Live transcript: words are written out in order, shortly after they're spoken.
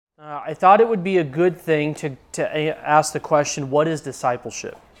I thought it would be a good thing to ask the question, what is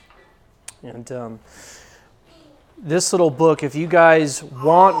discipleship? And this little book, if you guys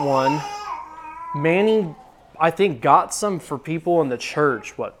want one, Manny, I think, got some for people in the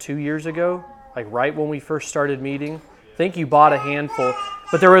church, 2 years ago? Like right when we first started meeting. I think you bought a handful,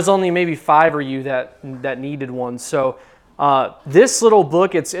 but there was only maybe 5 of you that needed one. So this little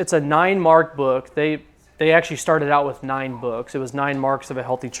book, it's a 9-mark book. They actually started out with 9 books. It was 9 marks of a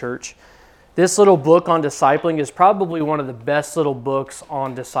healthy church. This little book on discipling is probably one of the best little books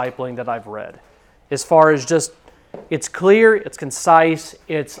on discipling that I've read. As far as just, it's clear, it's concise,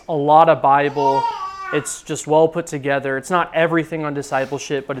 it's a lot of Bible, it's just well put together. It's not everything on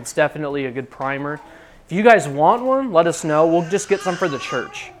discipleship, but it's definitely a good primer. If you guys want one, let us know. We'll just get some for the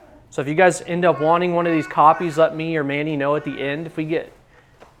church. So if you guys end up wanting one of these copies, let me or Manny know at the end. If we get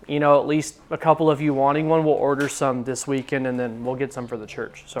at least a couple of you wanting one, we'll order some this weekend, and then we'll get some for the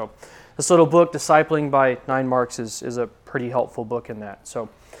church. So this little book, Discipling by 9 Marks, is a pretty helpful book in that. So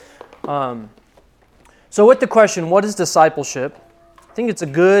with the question, what is discipleship? I think it's a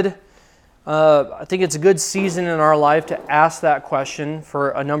good season in our life to ask that question for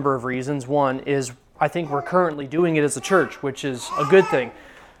a number of reasons. One is I think we're currently doing it as a church, which is a good thing.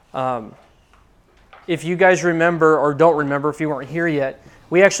 If you guys remember or don't remember, if you weren't here yet,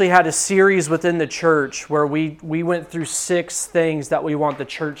 we actually had a series within the church where we went through 6 things that we want the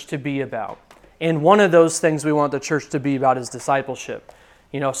church to be about. And one of those things we want the church to be about is discipleship.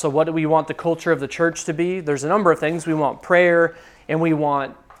 So what do we want the culture of the church to be? There's a number of things. We want prayer, and we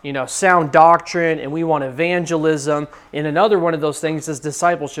want, sound doctrine, and we want evangelism. And another one of those things is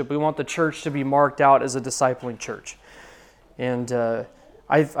discipleship. We want the church to be marked out as a discipling church. And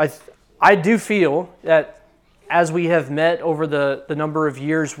I do feel that as we have met over the number of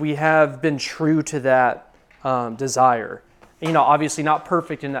years, we have been true to that desire. Obviously not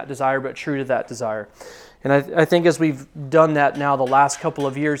perfect in that desire, but true to that desire. And I think as we've done that now the last couple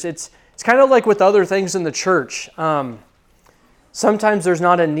of years, it's kind of like with other things in the church. Sometimes there's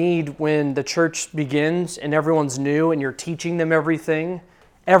not a need when the church begins and everyone's new and you're teaching them everything,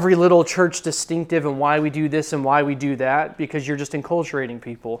 every little church distinctive and why we do this and why we do that, because you're just enculturating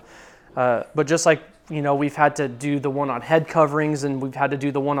people. But just like, we've had to do the one on head coverings and we've had to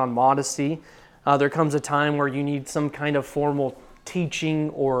do the one on modesty, there comes a time where you need some kind of formal teaching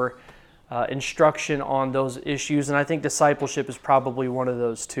or instruction on those issues. And I think discipleship is probably one of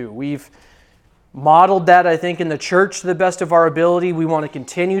those too. We've modeled that, I think, in the church to the best of our ability. We want to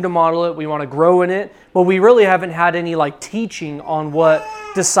continue to model it. We want to grow in it. But we really haven't had any teaching on what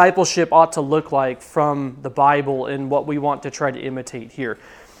discipleship ought to look like from the Bible and what we want to try to imitate here.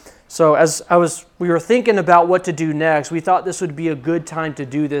 So as we were thinking about what to do next, we thought this would be a good time to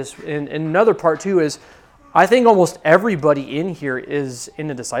do this. And another part too is, I think almost everybody in here is in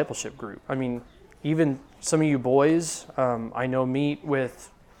a discipleship group. I mean, even some of you boys, I know meet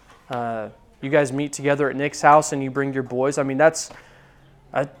with, you guys meet together at Nick's house and you bring your boys. I mean, that's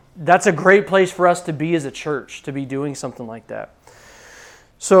a great place for us to be as a church, to be doing something like that.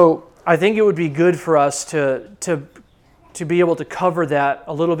 So I think it would be good for us to be able to cover that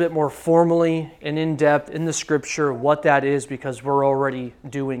a little bit more formally and in depth in the scripture, what that is, because we're already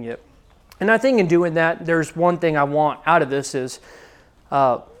doing it. And I think in doing that, there's one thing I want out of this is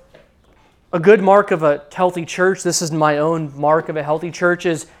a good mark of a healthy church. This is my own mark of a healthy church,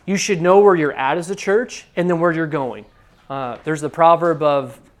 is you should know where you're at as a church and then where you're going. There's the proverb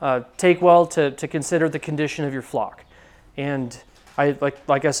of take well to consider the condition of your flock. And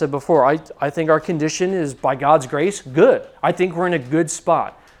like I said before, I think our condition is, by God's grace, good. I think we're in a good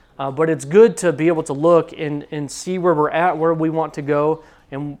spot. But it's good to be able to look and see where we're at, where we want to go.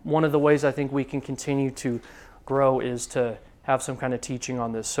 And one of the ways I think we can continue to grow is to have some kind of teaching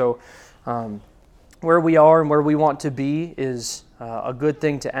on this. So where we are and where we want to be is a good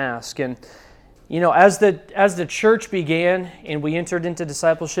thing to ask. And as the church began and we entered into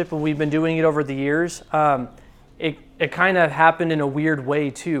discipleship, and we've been doing it over the years, it kind of happened in a weird way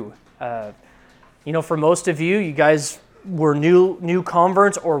too. For most of you, you guys were new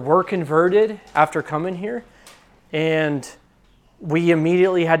converts or were converted after coming here, and we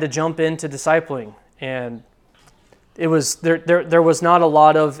immediately had to jump into discipling, and it was there was not a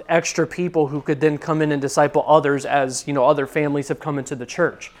lot of extra people who could then come in and disciple others, as other families have come into the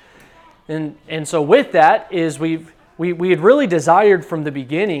church. And so with that is we had really desired from the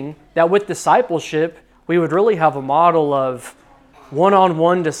beginning that with discipleship we would really have a model of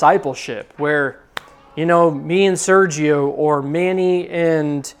one-on-one discipleship where me and Sergio, or Manny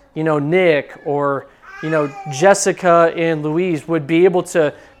and Nick, or Jessica and Louise would be able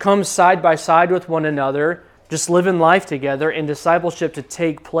to come side by side with one another, just living life together, and discipleship to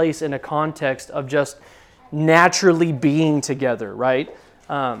take place in a context of just naturally being together, right?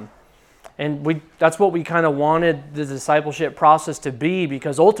 And that's what we kind of wanted the discipleship process to be,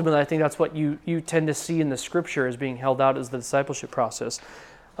 because ultimately I think that's what you tend to see in the Scripture as being held out as the discipleship process.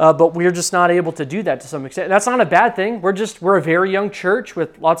 But we're just not able to do that to some extent. That's not a bad thing. We're a very young church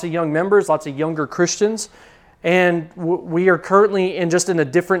with lots of young members, lots of younger Christians, and we are currently in a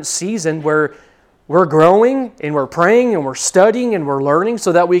different season where we're growing and we're praying and we're studying and we're learning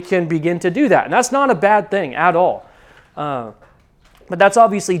so that we can begin to do that. And that's not a bad thing at all. But that's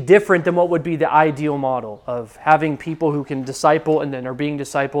obviously different than what would be the ideal model of having people who can disciple and then are being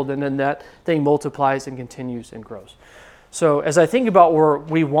discipled, and then that thing multiplies and continues and grows. So as I think about where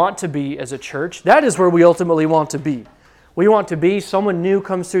we want to be as a church, that is where we ultimately want to be. We want to be someone new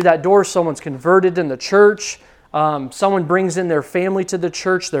comes through that door, someone's converted in the church, someone brings in their family to the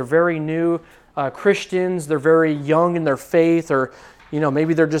church, they're very new Christians, they're very young in their faith, or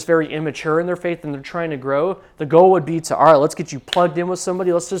maybe they're just very immature in their faith and they're trying to grow. The goal would be to, all right, let's get you plugged in with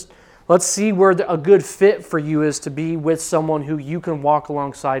somebody. Let's see where a good fit for you is to be with someone who you can walk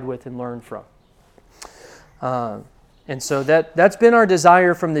alongside with and learn from. And so that's been our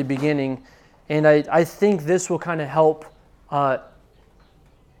desire from the beginning. And I think this will kind of help,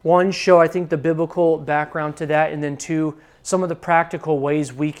 one, show, I think, the biblical background to that, and then two, some of the practical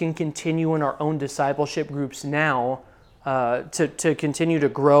ways we can continue in our own discipleship groups now to continue to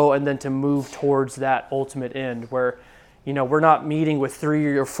grow and then to move towards that ultimate end where, we're not meeting with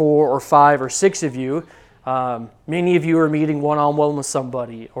 3 or 4 or 5 or 6 of you. Many of you are meeting one-on-one with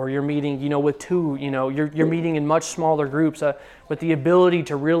somebody, or you're meeting, with 2, you're meeting in much smaller groups with the ability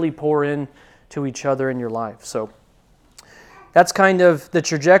to really pour in to each other in your life. So that's kind of the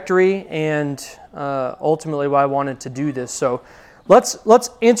trajectory and ultimately why I wanted to do this. So let's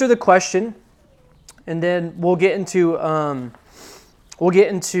answer the question, and then we'll get into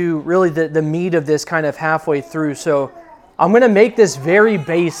really the meat of this kind of halfway through. So I'm going to make this very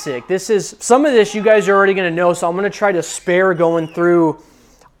basic. Some of this you guys are already going to know, so I'm going to try to spare going through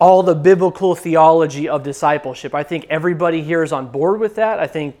all the biblical theology of discipleship. I think everybody here is on board with that. I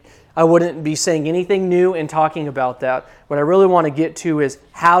think I wouldn't be saying anything new in talking about that. What I really want to get to is,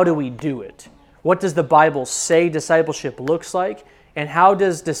 how do we do it? What does the Bible say discipleship looks like? And how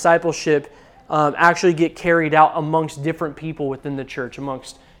does discipleship actually get carried out amongst different people within the church,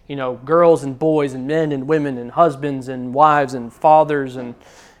 amongst girls and boys and men and women and husbands and wives and fathers and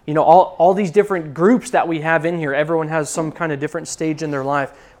all these different groups that we have in here. Everyone has some kind of different stage in their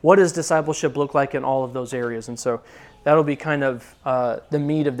life. What does discipleship look like in all of those areas? And so that'll be kind of the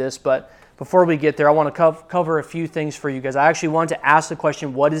meat of this. But before we get there, I want to cover a few things for you guys. I actually want to ask the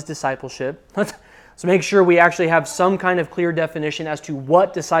question, what is discipleship? So make sure we actually have some kind of clear definition as to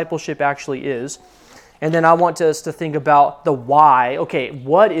what discipleship actually is. And then I want us to think about the why. Okay,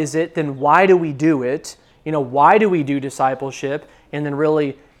 what is it? Then why do we do it? Why do we do discipleship? And then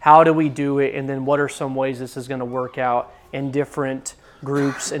really, how do we do it? And then what are some ways this is going to work out in different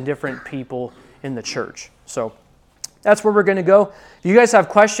groups and different people in the church? So that's where we're going to go. If you guys have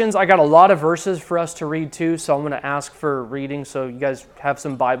questions, I got a lot of verses for us to read too, so I'm going to ask for reading so you guys have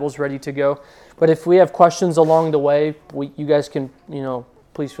some Bibles ready to go. But if we have questions along the way, you guys can,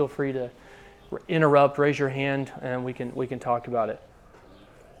 please feel free to interrupt, raise your hand, and we can talk about it.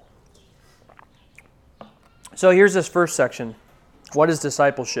 So here's this first section. What is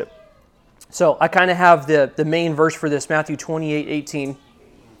discipleship? So I kind of have the main verse for this, Matthew 28:18.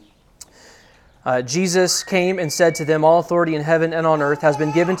 Jesus came and said to them, all authority in heaven and on earth has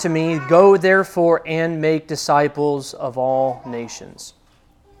been given to me. Go therefore and make disciples of all nations.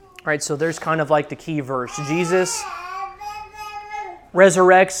 All right, so there's kind of like the key verse. Jesus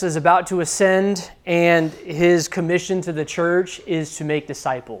resurrects, is about to ascend, and his commission to the church is to make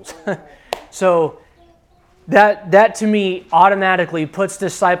disciples. So that to me automatically puts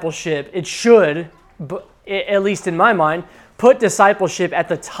discipleship, it should, at least in my mind, put discipleship at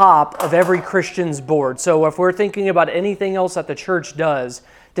the top of every Christian's board. So if we're thinking about anything else that the church does,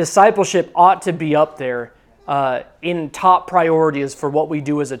 discipleship ought to be up there in top priorities for what we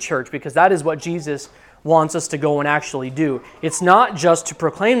do as a church, because that is what Jesus wants us to go and actually do. It's not just to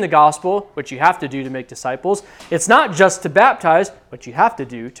proclaim the gospel, which you have to do to make disciples. It's not just to baptize, which you have to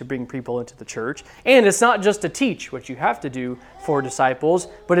do to bring people into the church. And it's not just to teach, which you have to do for disciples,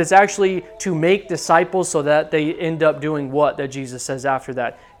 but it's actually to make disciples so that they end up doing what that Jesus says after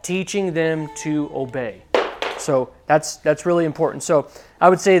that, teaching them to obey. So that's really important. So I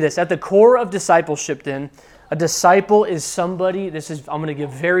would say this, at the core of discipleship then, a disciple is somebody, I'm going to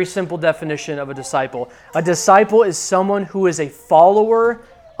give a very simple definition of a disciple. A disciple is someone who is a follower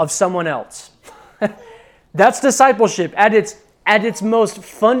of someone else. That's discipleship. At its most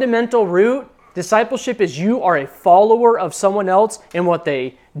fundamental root, discipleship is you are a follower of someone else in what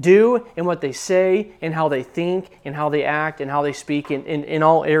they do, and what they say, and how they think, and how they act, and how they speak in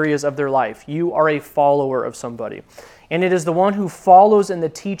all areas of their life. You are a follower of somebody. And it is the one who follows in the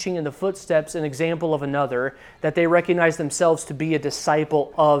teaching and the footsteps and example of another that they recognize themselves to be a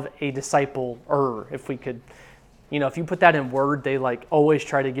disciple of a discipler, if we could. If you put that in Word, they always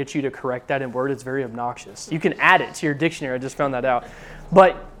try to get you to correct that in Word. It's very obnoxious. You can add it to your dictionary. I just found that out.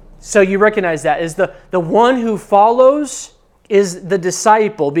 But so you recognize that is the one who follows is the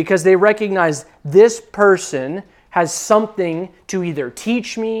disciple, because they recognize this person has something to either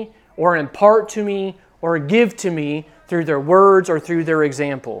teach me or impart to me or give to me through their words or through their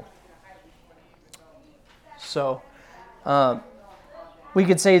example. So we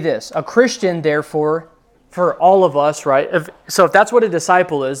could say this: a Christian, therefore, for all of us, right? So if that's what a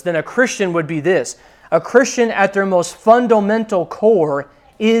disciple is, then a Christian would be this. A Christian at their most fundamental core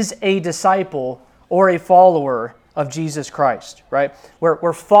is a disciple or a follower of Jesus Christ, right?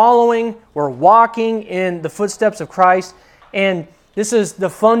 We're following, we're walking in the footsteps of Christ, and this is the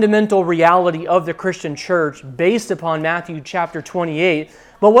fundamental reality of the Christian church based upon Matthew chapter 28.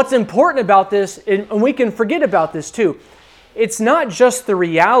 But what's important about this, and we can forget about this too, it's not just the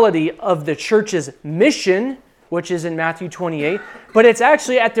reality of the church's mission, which is in Matthew 28, but it's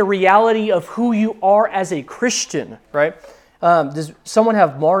actually at the reality of who you are as a Christian, right? Does someone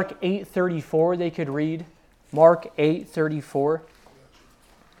have Mark 8:34 they could read? Mark 8:34.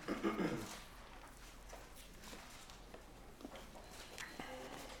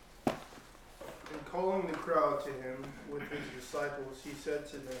 And calling the crowd to him with his disciples, he said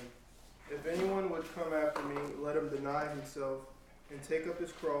to them, "If anyone would come after me, let him deny himself and take up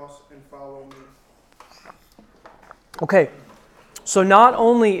his cross and follow me." Okay, so not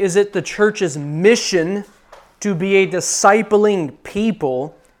only is it the church's mission to be a discipling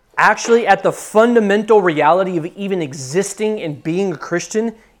people, actually at the fundamental reality of even existing and being a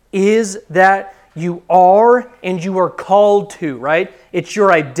Christian is that you are and you are called to, right? It's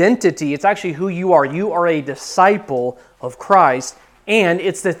your identity. It's actually who you are. You are a disciple of Christ, and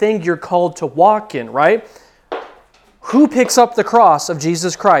it's the thing you're called to walk in, right? Who picks up the cross of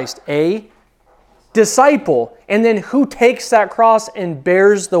Jesus Christ? A disciple. And then who takes that cross and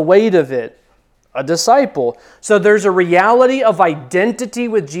bears the weight of it? A disciple. So there's a reality of identity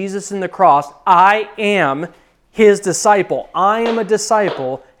with Jesus in the cross. I am His disciple. I am a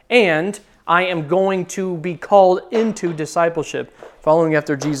disciple, and I am going to be called into discipleship, following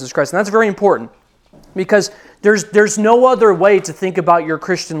after Jesus Christ. And that's very important, because there's no other way to think about your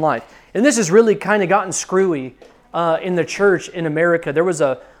Christian life. And this has really kind of gotten screwy in the church in America. There was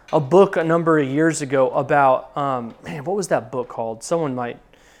a book a number of years ago about, what was that book called? Someone might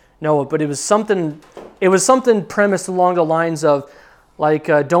know it, but it was something premised along the lines of,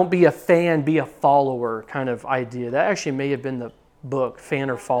 don't be a fan, be a follower kind of idea. That actually may have been the book, Fan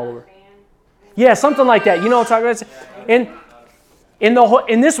or Follower. Yeah, something like that. You know what I'm talking about?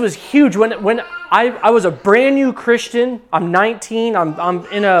 And this was huge. When I was a brand new Christian, I'm 19, I'm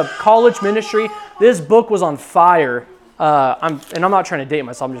in a college ministry, this book was on fire. I'm not trying to date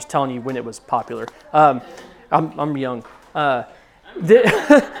myself, I'm just telling you when it was popular. I'm young.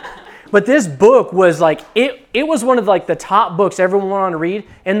 But this book was it was one of the top books everyone wanted to read.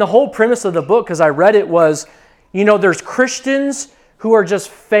 And the whole premise of the book, because I read it, was, there's Christians who are just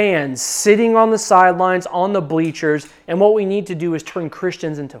fans sitting on the sidelines, on the bleachers, and what we need to do is turn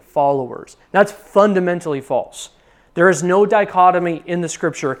Christians into followers. That's fundamentally false. There is no dichotomy in the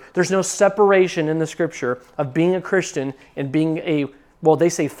Scripture. There's no separation in the Scripture of being a Christian and being they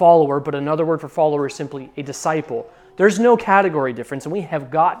say follower, but another word for follower is simply a disciple. There's no category difference, and we have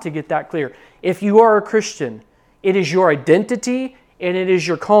got to get that clear. If you are a Christian, it is your identity and it is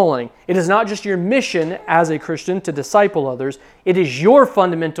your calling. It is not just your mission as a Christian to disciple others. It is your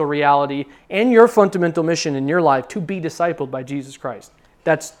fundamental reality and your fundamental mission in your life to be discipled by Jesus Christ.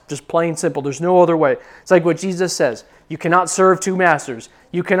 That's just plain simple. There's no other way. It's like what Jesus says. You cannot serve two masters.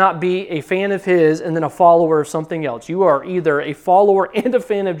 You cannot be a fan of His and then a follower of something else. You are either a follower and a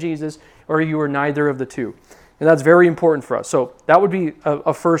fan of Jesus, or you are neither of the two. And that's very important for us. So that would be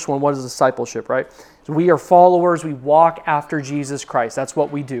a first one. What is discipleship, right? So we are followers. We walk after Jesus Christ. That's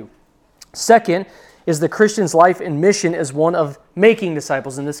what we do. Second is the Christian's life and mission is one of making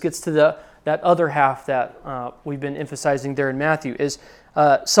disciples. And this gets to that other half that we've been emphasizing there in Matthew. Is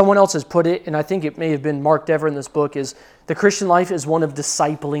someone else has put it, and I think it may have been Mark Dever in this book, is the Christian life is one of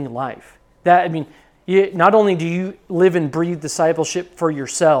discipling life. Not only do you live and breathe discipleship for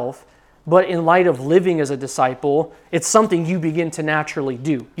yourself, but in light of living as a disciple, it's something you begin to naturally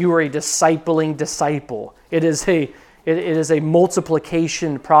do. You are a discipling disciple. It is a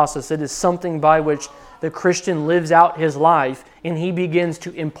multiplication process. It is something by which the Christian lives out his life, and he begins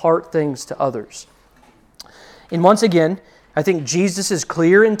to impart things to others. And once again, I think Jesus'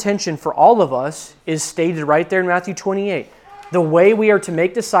 clear intention for all of us is stated right there in Matthew 28. The way we are to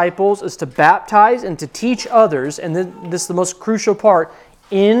make disciples is to baptize and to teach others, and this is the most crucial part,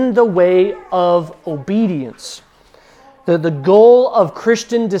 in the way of obedience. The goal of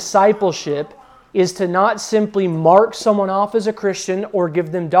Christian discipleship is to not simply mark someone off as a Christian or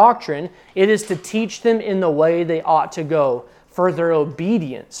give them doctrine. It is to teach them in the way they ought to go for their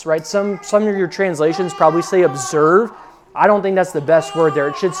obedience, right? Some of your translations probably say observe. I don't think that's the best word there.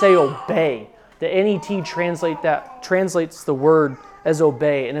 It should say obey. The NET translates the word as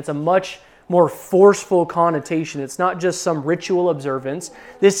obey, and it's a much more forceful connotation. It's not just some ritual observance.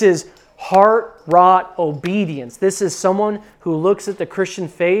 This is heart-wrought obedience. This is someone who looks at the Christian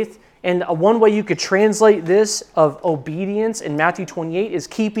faith, and one way you could translate this of obedience in Matthew 28 is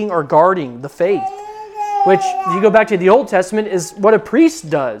keeping or guarding the faith, which, if you go back to the Old Testament, is what a priest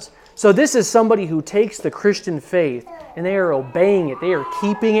does. So this is somebody who takes the Christian faith and they are obeying it, they are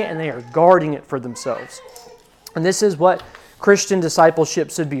keeping it, and they are guarding it for themselves. And this is what Christian discipleship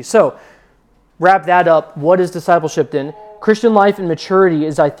should be. So, wrap that up. What is discipleship then? Christian life and maturity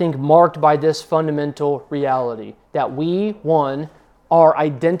is, I think, marked by this fundamental reality that we, one, are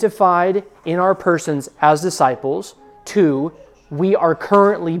identified in our persons as disciples. Two, we are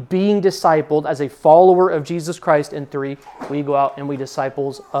currently being discipled as a follower of Jesus Christ. And three, we go out and we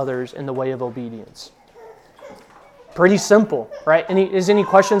disciple others in the way of obedience. Pretty simple, right? Is any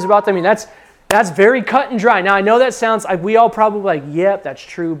questions about that? I mean, that's very cut and dry. Now, I know that sounds like we all probably like, yep, that's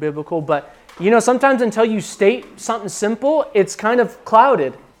true, biblical. But, sometimes until you state something simple, it's kind of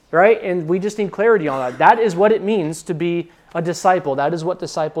clouded, right? And we just need clarity on that. That is what it means to be a disciple. That is what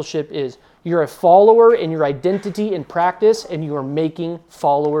discipleship is. You're a follower in your identity and practice, and you are making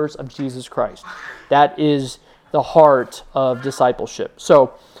followers of Jesus Christ. That is the heart of discipleship.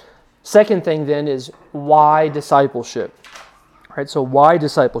 So, second thing then is why discipleship? All right, so why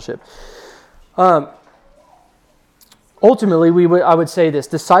discipleship? Ultimately, I would say this.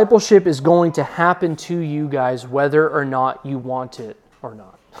 Discipleship is going to happen to you guys whether or not you want it or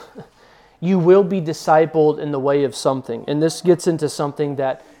not. You will be discipled in the way of something. And this gets into something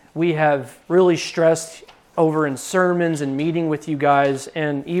that we have really stressed over in sermons and meeting with you guys,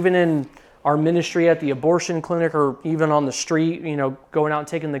 and even in our ministry at the abortion clinic or even on the street, going out and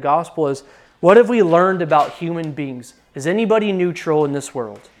taking the gospel, is what have we learned about human beings? Is anybody neutral in this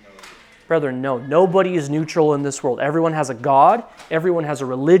world? Brethren, no. Nobody is neutral in this world. Everyone has a God. Everyone has a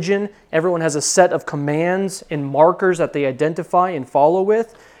religion. Everyone has a set of commands and markers that they identify and follow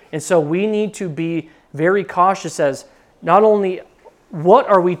with. And so we need to be very cautious as not only what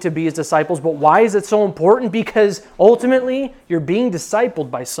are we to be as disciples, but why is it so important? Because ultimately, you're being discipled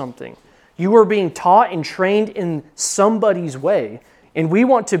by something. You are being taught and trained in somebody's way. And we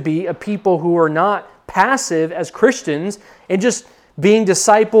want to be a people who are not passive as Christians and just being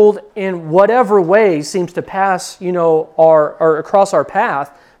discipled in whatever way seems to pass, or across our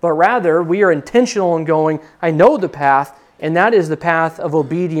path, but rather we are intentional in going, I know the path, and that is the path of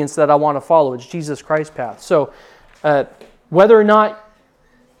obedience that I want to follow. It's Jesus Christ's path. So whether or not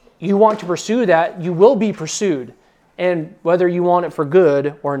you want to pursue that, you will be pursued. And whether you want it for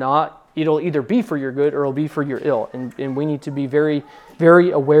good or not, it'll either be for your good or it'll be for your ill. And we need to be very,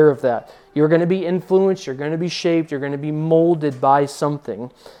 very aware of that. You're going to be influenced, you're going to be shaped, you're going to be molded by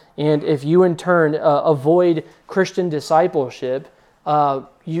something. And if you in turn avoid Christian discipleship,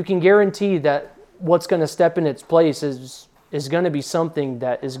 you can guarantee that what's going to step in its place is going to be something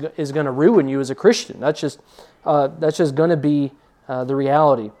that is going to ruin you as a Christian. That's just going to be the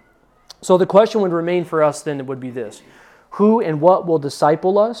reality. So the question would remain for us then, it would be this. Who and what will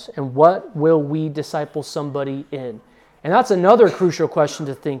disciple us, and what will we disciple somebody in? And that's another crucial question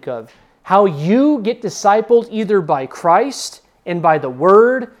to think of. How you get discipled either by Christ and by the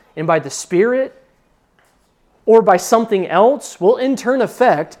Word and by the Spirit or by something else will in turn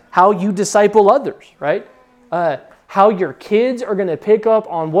affect how you disciple others, right? How your kids are going to pick up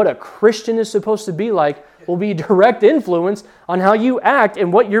on what a Christian is supposed to be like will be direct influence on how you act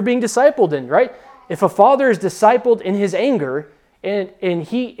and what you're being discipled in, right? If a father is discipled in his anger and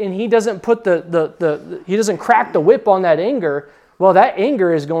he doesn't put he doesn't crack the whip on that anger, well, that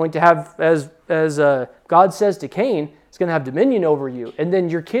anger is going to have, as God says to Cain, it's going to have dominion over you. And then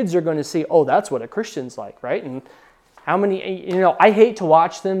your kids are going to see, oh, that's what a Christian's like, right? And how many, I hate to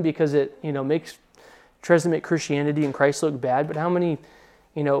watch them because it, tries to make Christianity and Christ look bad, but how many,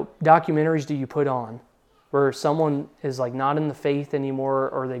 documentaries do you put on where someone is like not in the faith anymore,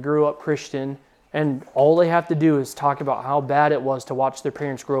 or they grew up Christian, and all they have to do is talk about how bad it was to watch their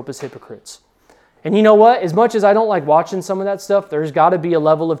parents grow up as hypocrites? And you know what? As much as I don't like watching some of that stuff, there's got to be a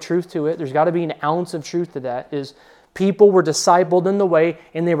level of truth to it. There's got to be an ounce of truth to that. Is people were discipled in the way,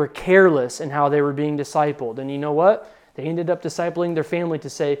 and they were careless in how they were being discipled. And you know what? They ended up discipling their family to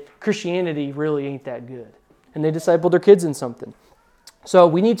say, Christianity really ain't that good. And they discipled their kids in something. So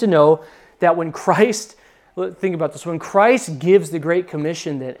we need to know that when Christ, think about this, when Christ gives the Great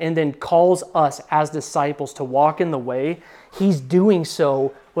Commission and then calls us as disciples to walk in the way, He's doing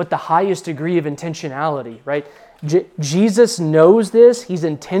so with the highest degree of intentionality, right? Jesus knows this. He's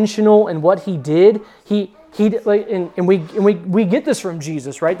intentional in what He did. And we get this from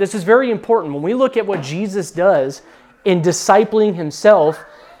Jesus, right? This is very important. When we look at what Jesus does in discipling Himself,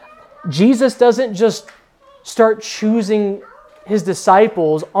 Jesus doesn't just start choosing His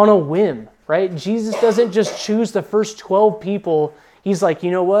disciples on a whim, right? Jesus doesn't just choose the first 12 people. He's like,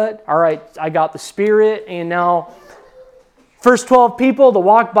 you know what? All right, I got the Spirit, and now first 12 people to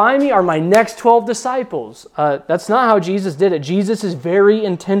walk by me are my next 12 disciples. That's not how Jesus did it. Jesus is very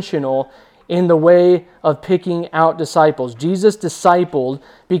intentional in the way of picking out disciples. Jesus discipled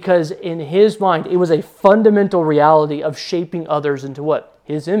because in His mind, it was a fundamental reality of shaping others into what?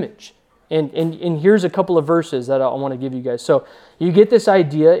 His image. And here's a couple of verses that I want to give you guys. So you get this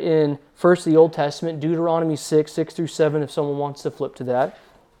idea in first the Old Testament, Deuteronomy 6:6-7, if someone wants to flip to that.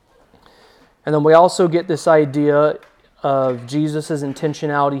 And then we also get this idea of Jesus'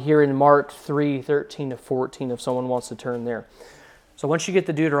 intentionality here in Mark 3:13-14, if someone wants to turn there. So once you get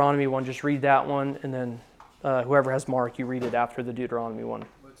the Deuteronomy one, just read that one, and then whoever has Mark, you read it after the Deuteronomy one.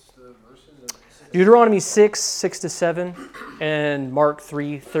 What's the verses? Deuteronomy 6:6-7, and Mark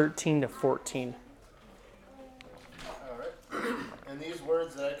 3:13-14. All right. And these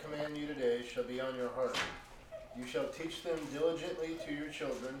words that I command you today shall be on your heart. You shall teach them diligently to your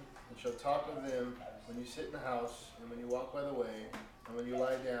children, and shall talk of them when you sit in the house, and when you walk by the way, and when you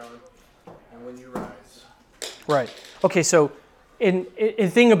lie down, and when you rise. Right. Okay, so in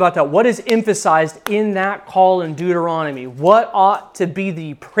thinking about that, what is emphasized in that call in Deuteronomy? What ought to be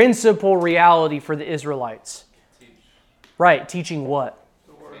the principal reality for the Israelites? Teach. Right, teaching what?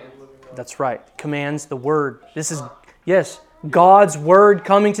 The word of living God. That's right. Commands, the word. This is, yes, God's word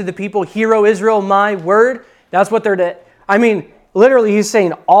coming to the people. Hear, O Israel, my word. That's what they're literally He's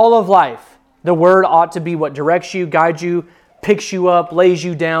saying all of life, the word ought to be what directs you, guides you, picks you up, lays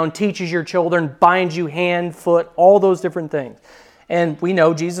you down, teaches your children, binds you hand, foot, all those different things. And we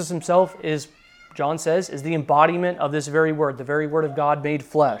know Jesus Himself is, John says, is the embodiment of this very word, the very word of God made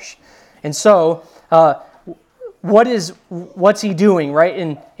flesh. And so, what's He doing,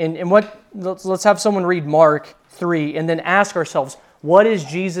 right? And let's have someone read Mark 3 and then ask ourselves, what is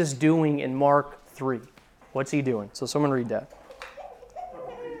Jesus doing in Mark 3? What's He doing? So someone read that.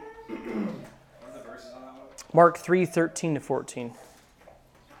 What are the verses on that one? Mark 3:13-14.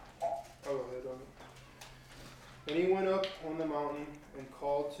 I'll go ahead on it. And He went up on the mountain and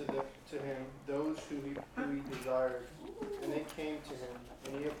called to Him those who he desired. And they came to Him.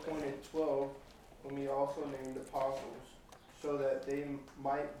 And He appointed 12, whom He also named apostles, so that they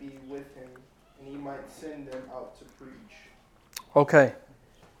might be with Him, and He might send them out to preach. Okay.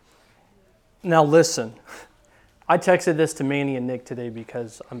 Now listen. I texted this to Manny and Nick today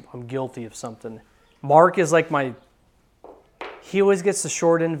because I'm guilty of something. Mark is like he always gets the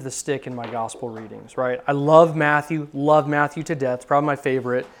short end of the stick in my gospel readings, right? I love Matthew to death. It's probably my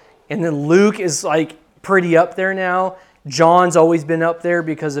favorite. And then Luke is like pretty up there now. John's always been up there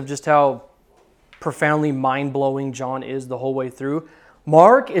because of just how profoundly mind-blowing John is the whole way through.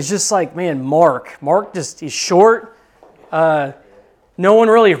 Mark is just like, man, Mark just is short. No one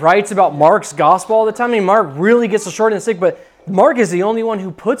really writes about Mark's gospel all the time. I mean, Mark really gets the short end of the stick, but Mark is the only one who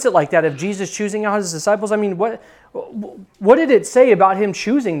puts it like that of Jesus choosing out His disciples. I mean, what did it say about Him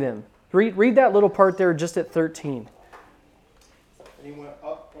choosing them? Read that little part there just at 13. And He went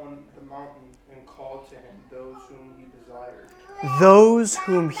up on the mountain and called to Him those whom He desired. Those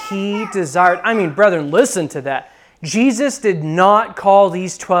whom He desired. I mean, brethren, listen to that. Jesus did not call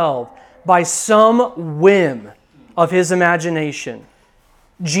these 12 by some whim of His imagination.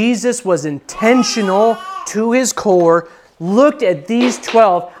 Jesus was intentional to His core, looked at these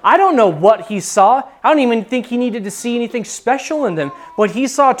 12. I don't know what He saw. I don't even think He needed to see anything special in them. But He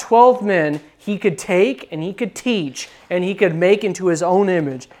saw 12 men He could take and He could teach and He could make into His own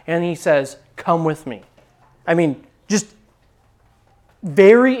image. And He says, come with me. I mean, just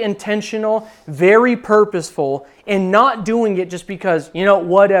very intentional, very purposeful, and not doing it just because,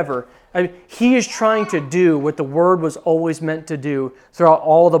 whatever. He is trying to do what the Word was always meant to do throughout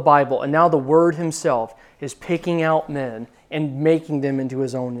all the Bible. And now the Word Himself is picking out men and making them into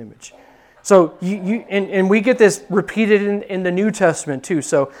His own image. So and we get this repeated in the New Testament too.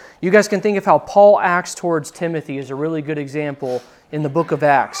 So you guys can think of how Paul acts towards Timothy is a really good example in the book of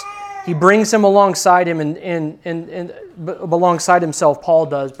Acts. He brings him alongside him, and alongside himself, Paul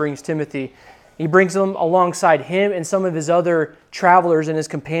brings Timothy. He brings him alongside him and some of his other travelers and his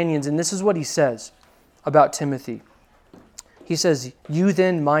companions. And this is what he says about Timothy. He says, "You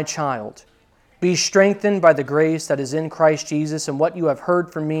then, my child, be strengthened by the grace that is in Christ Jesus, and what you have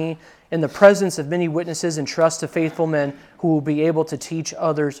heard from me in the presence of many witnesses, and trust to faithful men who will be able to teach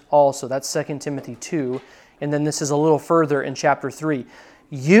others also." That's 2 Timothy 2. And then this is a little further in chapter 3.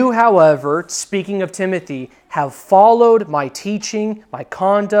 "You, however," speaking of Timothy, "have followed my teaching, my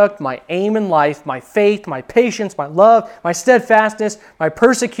conduct, my aim in life, my faith, my patience, my love, my steadfastness, my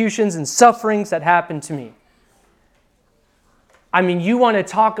persecutions and sufferings that happened to me." I mean, you want to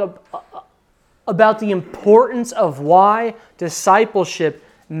talk about the importance of why discipleship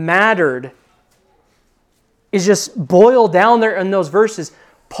mattered is just boiled down there in those verses.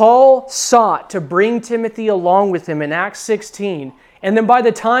 Paul sought to bring Timothy along with him in Acts 16. And then by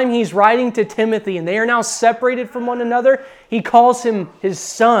the time he's writing to Timothy and they are now separated from one another, he calls him his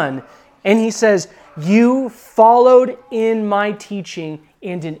son. And he says, "You followed in my teaching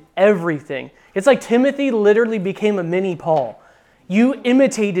and in everything." It's like Timothy literally became a mini Paul. "You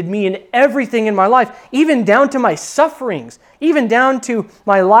imitated me in everything in my life, even down to my sufferings, even down to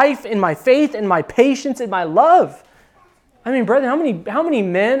my life and my faith and my patience and my love." I mean, brethren, how many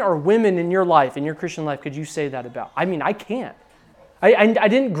men or women in your life, in your Christian life, could you say that about? I mean, I can't. I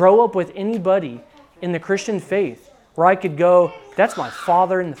didn't grow up with anybody in the Christian faith where I could go, that's my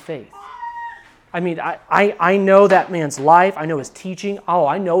father in the faith. I mean, I know that man's life. I know his teaching. Oh,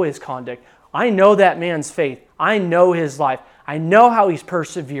 I know his conduct. I know that man's faith. I know his life. I know how he's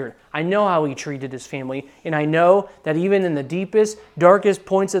persevered. I know how he treated his family. And I know that even in the deepest, darkest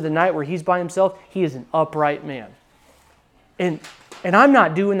points of the night where he's by himself, he is an upright man. And I'm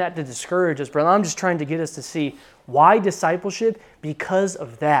not doing that to discourage us, brother. I'm just trying to get us to see why discipleship? Because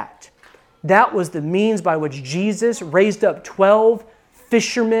of that. That was the means by which Jesus raised up 12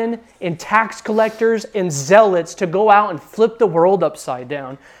 fishermen and tax collectors and zealots to go out and flip the world upside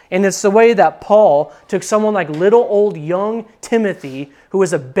down. And it's the way that Paul took someone like little old young Timothy, who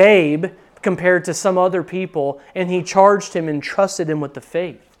was a babe compared to some other people, and he charged him and trusted him with the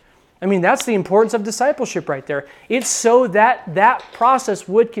faith. I mean, that's the importance of discipleship right there. It's so that that process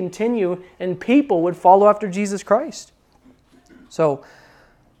would continue and people would follow after Jesus Christ. So,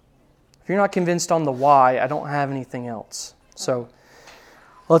 if you're not convinced on the why, I don't have anything else. So,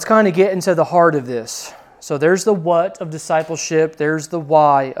 let's kind of get into the heart of this. So, there's the what of discipleship. There's the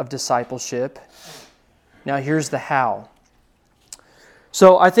why of discipleship. Now, here's the how.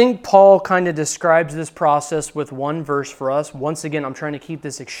 So I think Paul kind of describes this process with one verse for us. Once again, I'm trying to keep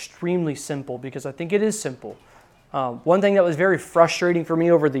this extremely simple because I think it is simple. One thing that was very frustrating for me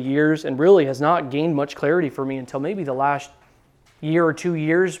over the years and really has not gained much clarity for me until maybe the last year or 2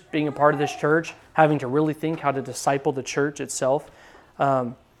 years being a part of this church, having to really think how to disciple the church itself,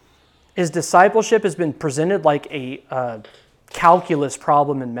 is discipleship has been presented like a calculus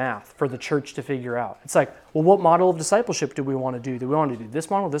problem in math for the church to figure out. It's like, well, what model of discipleship do we want to do? Do we want to do this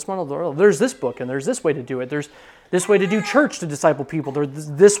model, this model? There's this book, and there's this way to do it. There's this way to do church to disciple people.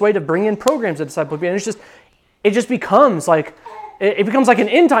 There's this way to bring in programs to disciple people. And it just becomes like an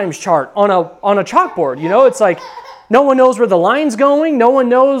end times chart on a chalkboard. It's like no one knows where the line's going. No one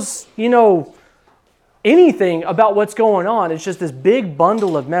knows, anything about what's going on. It's just this big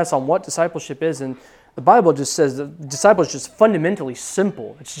bundle of mess on what discipleship is. And the Bible just says that disciple is just fundamentally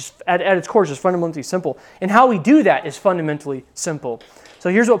simple. It's just at its core, it's just fundamentally simple. And how we do that is fundamentally simple. So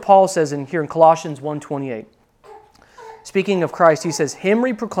here's what Paul says in Colossians 1:28. Speaking of Christ, he says, "Him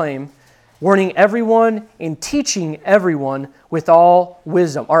we proclaim, warning everyone and teaching everyone with all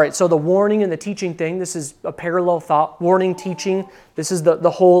wisdom." All right, so the warning and the teaching thing, this is a parallel thought. Warning, teaching, this is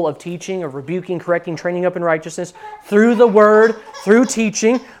the whole of teaching, of rebuking, correcting, training up in righteousness, through the word, through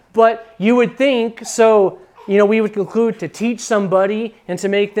teaching. But you would think, we would conclude to teach somebody and to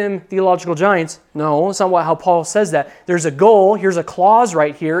make them theological giants. No, that's not how Paul says that. There's a goal, here's a clause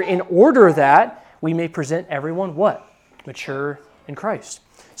right here, in order that we may present everyone what? Mature in Christ.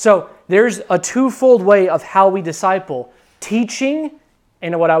 So there's a twofold way of how we disciple. Teaching,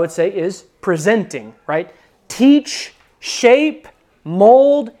 and what I would say is presenting, right? Teach, shape,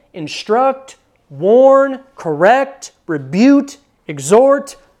 mold, instruct, warn, correct, rebuke,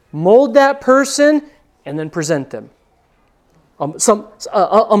 exhort, mold that person, and then present them.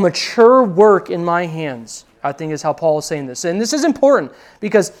 A mature work in my hands, I think, is how Paul is saying this. And this is important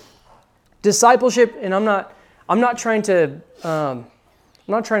because discipleship, and I'm not trying to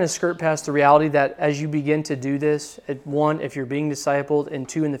skirt past the reality that as you begin to do this, one, if you're being discipled, and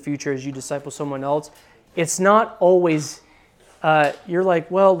two, in the future, as you disciple someone else, it's not always, you're like,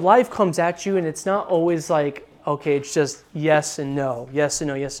 well, life comes at you, and it's not always like, okay, it's just yes and no, yes and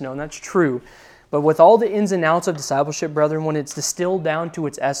no, yes and no, and that's true. But with all the ins and outs of discipleship, brethren, when it's distilled down to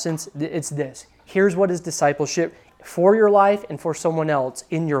its essence, it's this. Here's what is discipleship for your life and for someone else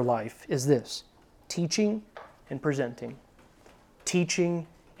in your life is this: teaching and presenting. Teaching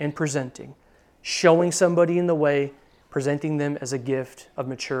and presenting. Showing somebody in the way, presenting them as a gift of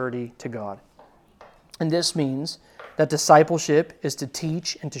maturity to God. And this means that discipleship is to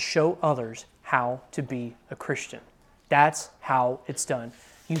teach and to show others how to be a Christian. That's how it's done.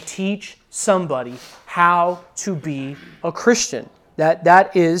 You teach somebody how to be a Christian.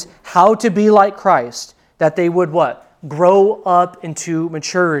 That is how to be like Christ. That they would what? Grow up into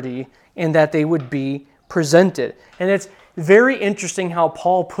maturity, and that they would be presented. And it's very interesting how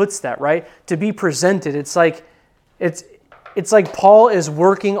Paul puts that, right? To be presented. It's like Paul is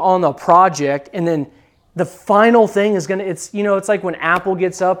working on a project, and then the final thing is it's like when Apple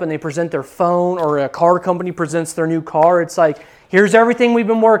gets up and they present their phone, or a car company presents their new car. It's like, here's everything we've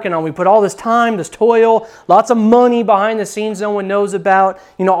been working on. We put all this time, this toil, lots of money behind the scenes no one knows about,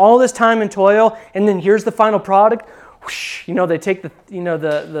 all this time and toil, and then here's the final product. Whoosh, they take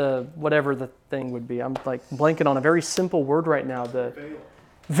the whatever the thing would be. I'm like blanking on a very simple word right now. The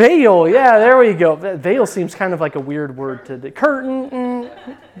veil. Yeah, there we go. Veil seems kind of like a weird word to the curtain.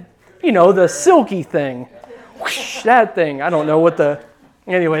 The silky thing. Whoosh, that thing. I don't know what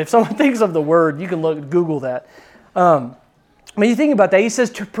anyway, if someone thinks of the word, you can Google that. When you think about that, he says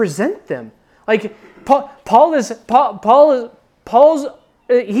to present them. Like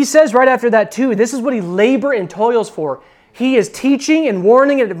he says right after that too, this is what he labor and toils for. He is teaching and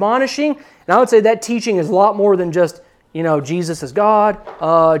warning and admonishing. And I would say that teaching is a lot more than just, Jesus is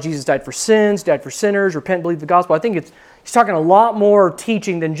God, Jesus died for sins, died for sinners, repent, believe the gospel. I think he's talking a lot more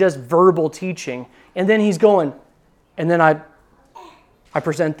teaching than just verbal teaching. And then he's going, and then I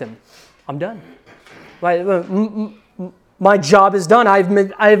present them. I'm done. My job is done.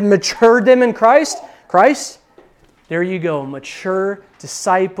 I've matured them in Christ. There you go. Mature,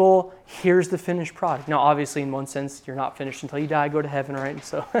 disciple. Here's the finished product. Now, obviously, in one sense, you're not finished until you die, go to heaven, right?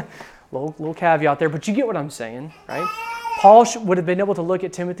 So, little caveat there, but you get what I'm saying, right? Paul would have been able to look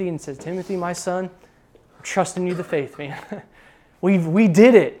at Timothy and say, Timothy, my son, I'm trusting you the faith, man. We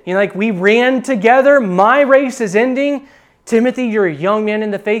did it. We ran together. My race is ending. Timothy, you're a young man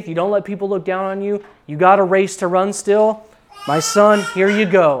in the faith. You don't let people look down on you. You got a race to run still. My son, here you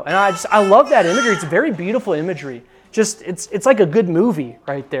go. And I love that imagery. It's very beautiful imagery. Just it's like a good movie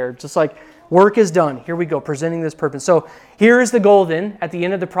right there. Just like work is done. Here we go, presenting this purpose. So here is the goal then at the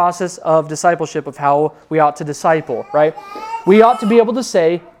end of the process of discipleship of how we ought to disciple, right? We ought to be able to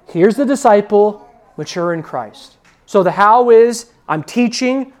say, here's the disciple, mature in Christ. So the how is, I'm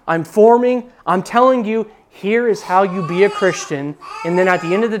teaching, I'm forming, I'm telling you, here is how you be a Christian. And then at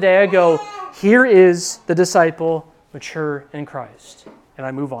the end of the day, I go, here is the disciple, mature in Christ. And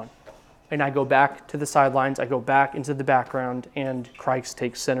I move on. And I go back to the sidelines, I go back into the background, and Christ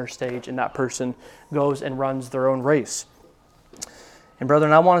takes center stage, and that person goes and runs their own race. And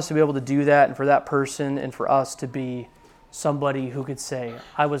brethren, I want us to be able to do that, and for that person and for us to be somebody who could say,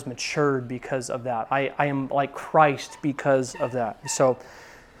 I was matured because of that. I am like Christ because of that. So,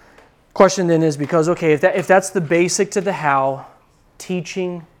 question then is, because, okay, if that's the basic to the how,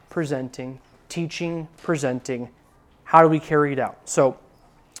 teaching, presenting, how do we carry it out? So,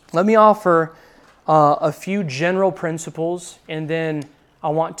 let me offer a few general principles, and then I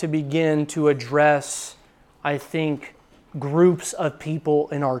want to begin to address, I think, groups of people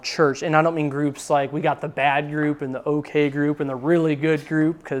in our church. And I don't mean groups like we got the bad group and the okay group and the really good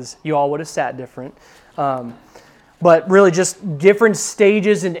group, because you all would have sat different. But really just different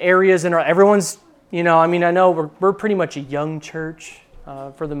stages and areas in everyone's, I know we're pretty much a young church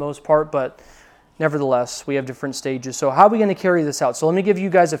for the most part, but nevertheless, we have different stages. So how are we going to carry this out? So let me give you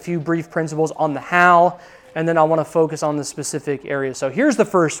guys a few brief principles on the how, and then I want to focus on the specific areas. So here's the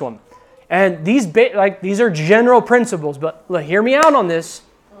first one. And these are general principles, but hear me out on this.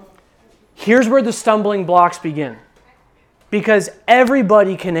 Here's where the stumbling blocks begin. Because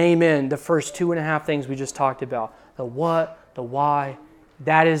everybody can amen the first 2.5 things we just talked about. The what, the why,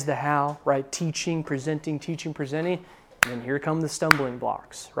 that is the how, right? Teaching, presenting. And then here come the stumbling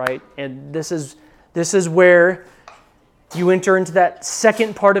blocks, right? And this is where you enter into that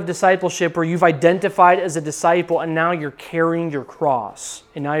second part of discipleship where you've identified as a disciple and now you're carrying your cross.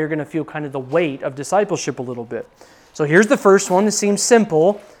 And now you're going to feel kind of the weight of discipleship a little bit. So here's the first one. This seems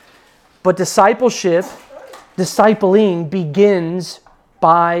simple, but discipleship, discipling begins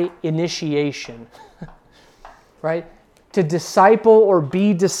by initiation. Right? To disciple or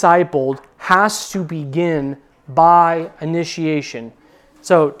be discipled has to begin by initiation.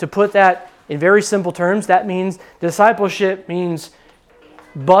 So to put that in very simple terms, that means discipleship means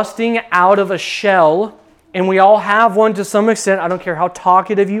busting out of a shell, and we all have one to some extent. I don't care how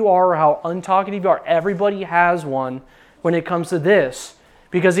talkative you are or how untalkative you are. Everybody has one when it comes to this.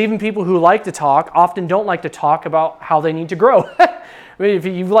 Because even people who like to talk often don't like to talk about how they need to grow. I mean, if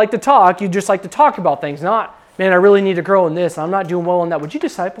you like to talk, you just like to talk about things, not, man, I really need to grow in this. I'm not doing well in that. Would you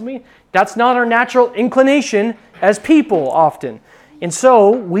disciple me? That's not our natural inclination as people often. And so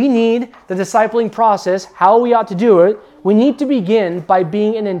we need the discipling process, how we ought to do it. We need to begin by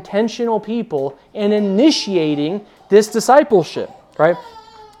being an intentional people and initiating this discipleship, right?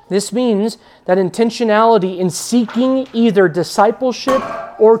 This means that intentionality in seeking either discipleship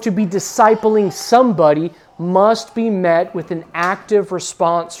or to be discipling somebody must be met with an active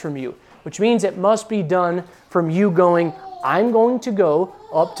response from you, which means it must be done from you going, I'm going to go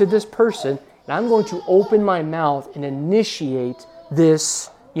up to this person and I'm going to open my mouth and initiate this,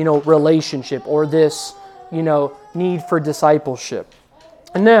 relationship or this, need for discipleship.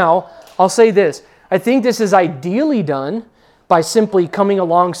 And now, I'll say this. I think this is ideally done by simply coming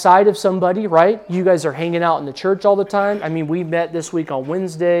alongside of somebody, right? You guys are hanging out in the church all the time. I mean, we met this week on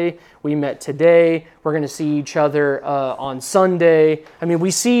Wednesday. We met today. We're going to see each other on Sunday. I mean,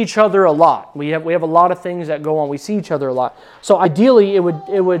 we see each other a lot. We have a lot of things that go on. We see each other a lot. So ideally, it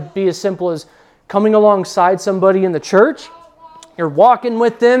would be as simple as coming alongside somebody in the church. You're walking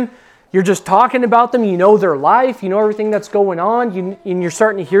with them. You're just talking about them. You know their life. You know everything that's going on. And you're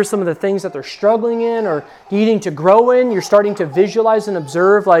starting to hear some of the things that they're struggling in or needing to grow in. You're starting to visualize and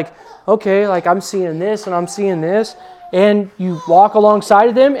observe okay, I'm seeing this and I'm seeing this. And you walk alongside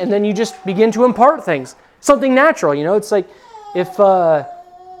of them and then you just begin to impart things. Something natural, It's like if I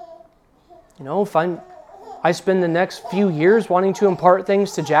spend the next few years wanting to impart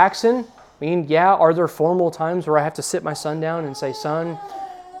things to Jackson, are there formal times where I have to sit my son down and say, son,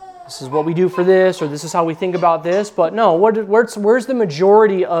 this is what we do for this, or this is how we think about this? But no, where's the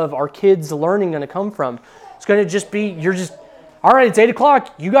majority of our kids' learning going to come from? It's going to just be, all right, it's 8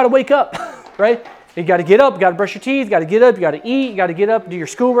 o'clock, you got to wake up, right? You got to get up, you got to brush your teeth, you got to get up, you got to eat, you got to get up, do your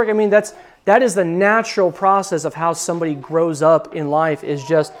schoolwork. That is the natural process of how somebody grows up in life, is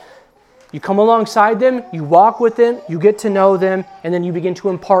just, you come alongside them, you walk with them, you get to know them, and then you begin to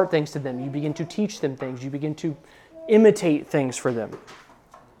impart things to them. You begin to teach them things. You begin to imitate things for them.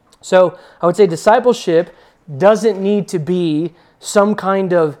 So I would say discipleship doesn't need to be some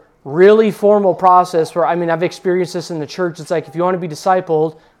kind of really formal process where, I've experienced this in the church. It's like, if you want to be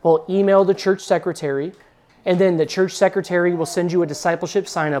discipled, well, email the church secretary, and then the church secretary will send you a discipleship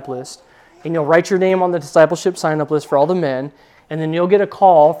sign-up list, and you'll write your name on the discipleship sign-up list for all the men, and then you'll get a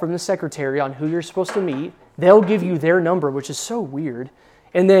call from the secretary on who you're supposed to meet. They'll give you their number, which is so weird.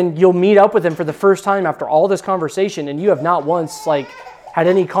 And then you'll meet up with them for the first time after all this conversation, and you have not once had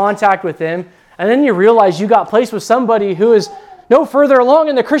any contact with them. And then you realize you got placed with somebody who is no further along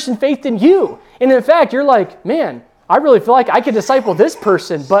in the Christian faith than you. And in fact, you're like, man, I really feel like I could disciple this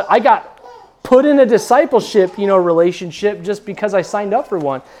person, but I got put in a discipleship, relationship just because I signed up for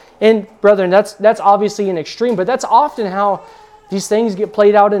one. And brethren, that's obviously an extreme, but that's often how these things get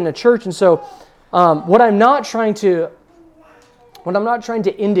played out in the church. And so what I'm not trying to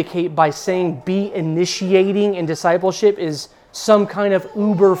indicate by saying be initiating in discipleship is some kind of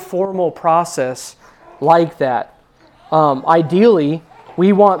uber formal process like that. Ideally,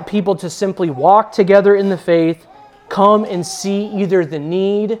 we want people to simply walk together in the faith, come and see either the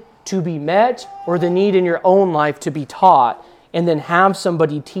need to be met or the need in your own life to be taught, and then have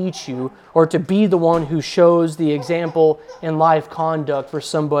somebody teach you, or to be the one who shows the example in life conduct for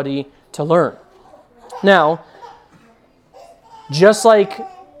somebody to learn. Now, just like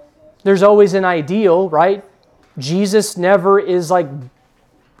there's always an ideal, right? Jesus never is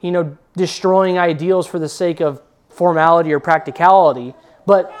destroying ideals for the sake of formality or practicality.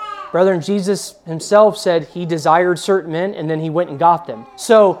 But, brethren, Jesus himself said he desired certain men and then he went and got them.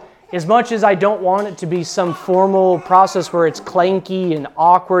 So, as much as I don't want it to be some formal process where it's clanky and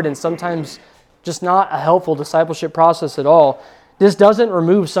awkward and sometimes just not a helpful discipleship process at all, this doesn't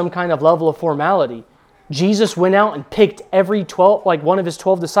remove some kind of level of formality. Jesus went out and picked every 12, one of his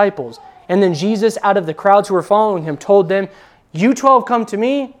 12 disciples. And then Jesus, out of the crowds who were following him, told them, you 12 come to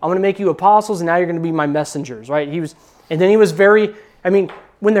me, I'm going to make you apostles, and now you're going to be my messengers, right? And then he was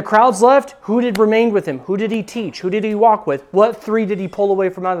when the crowds left, who did remain with him? Who did he teach? Who did he walk with? What 3 did he pull away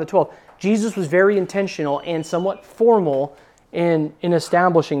from out of the 12? Jesus was very intentional and somewhat formal in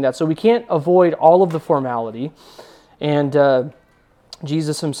establishing that. So we can't avoid all of the formality. And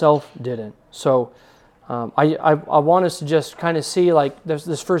Jesus himself didn't. So I want us to just kind of see, like,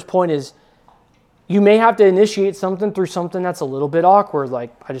 this first point is, you may have to initiate something through something that's a little bit awkward,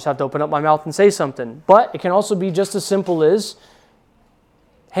 like I just have to open up my mouth and say something. But it can also be just as simple as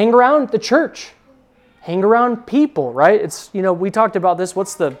hang around the church, hang around people, right? It's, we talked about this.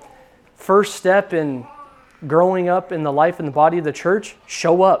 What's the first step in growing up in the life and the body of the church?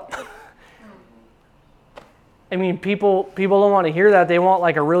 Show up. I mean, people don't want to hear that. They want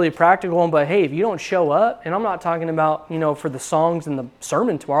like a really practical one, but hey, if you don't show up, and I'm not talking about, for the songs and the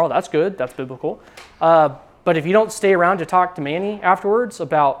sermon tomorrow, that's good, that's biblical. But if you don't stay around to talk to Manny afterwards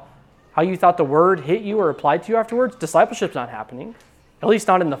about how you thought the word hit you or applied to you afterwards, discipleship's not happening. At least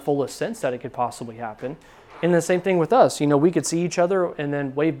not in the fullest sense that it could possibly happen. And the same thing with us. We could see each other and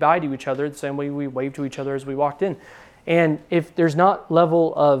then wave bye to each other the same way we waved to each other as we walked in. And if there's not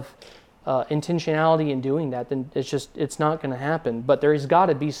level of intentionality in doing that, then it's not going to happen. But there's got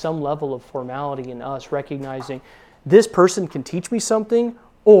to be some level of formality in us recognizing this person can teach me something,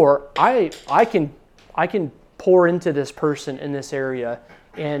 or I can pour into this person in this area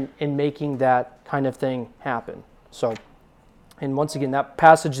and in making that kind of thing happen. So, and once again, that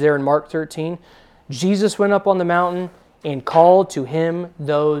passage there in Mark 13, Jesus went up on the mountain and called to him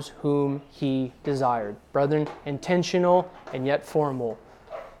those whom he desired. Brethren, intentional and yet formal.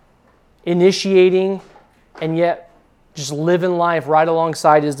 Initiating and yet just living life right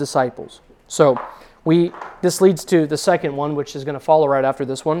alongside his disciples. So this leads to the second one, which is going to follow right after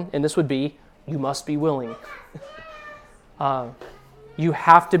this one, and this would be, you must be willing. You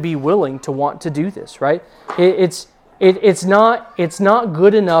have to be willing to want to do this, right? It's not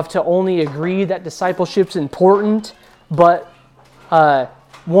good enough to only agree that discipleship's important, but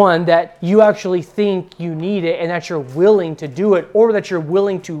one, that you actually think you need it and that you're willing to do it, or that you're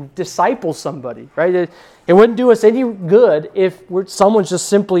willing to disciple somebody, right? It wouldn't do us any good if someone's just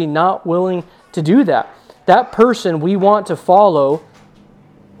simply not willing to do that. That person we want to follow,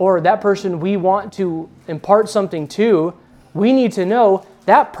 or that person we want to impart something to, we need to know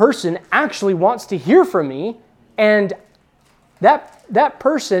that person actually wants to hear from me, and that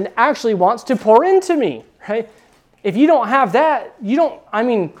person actually wants to pour into me, right? If you don't have that,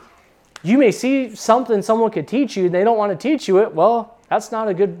 you may see something someone could teach you and they don't want to teach you it. Well, that's not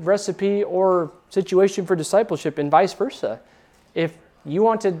a good recipe or situation for discipleship, and vice versa. If you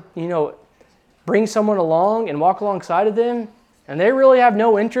want to, bring someone along and walk alongside of them, and they really have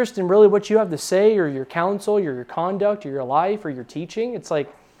no interest in really what you have to say or your counsel, or your conduct, or your life, or your teaching, it's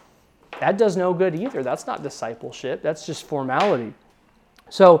like, that does no good either. That's not discipleship. That's just formality.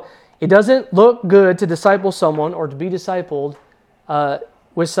 So it doesn't look good to disciple someone or to be discipled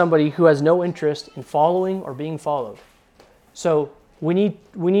with somebody who has no interest in following or being followed. So we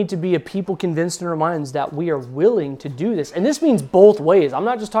need to be a people convinced in our minds that we are willing to do this. And this means both ways. I'm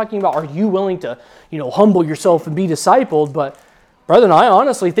not just talking about, are you willing to, humble yourself and be discipled, but brethren, I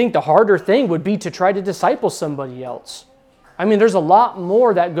honestly think the harder thing would be to try to disciple somebody else. There's a lot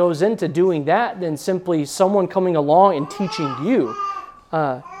more that goes into doing that than simply someone coming along and teaching you.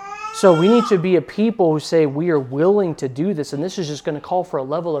 So we need to be a people who say we are willing to do this, and this is just going to call for a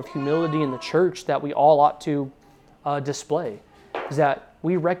level of humility in the church that we all ought to display, is that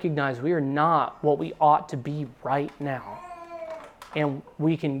we recognize we are not what we ought to be right now. And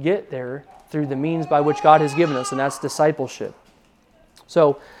we can get there through the means by which God has given us, and that's discipleship.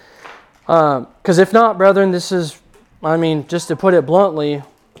 So, because if not, brethren, this is, just to put it bluntly,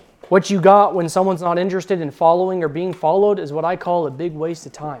 what you got when someone's not interested in following or being followed is what I call a big waste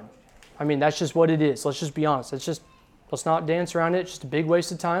of time. That's just what it is. Let's just be honest. Let's not dance around it. It's just a big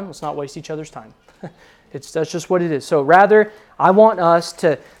waste of time. Let's not waste each other's time. That's just what it is. So rather, I want us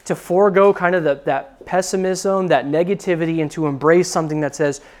to forego kind of that pessimism, that negativity, and to embrace something that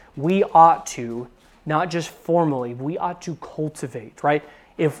says we ought to, not just formally, we ought to cultivate, right?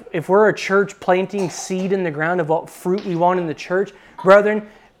 If we're a church planting seed in the ground of what fruit we want in the church, brethren,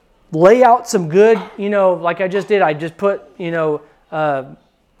 lay out some good, like I just did. I just put,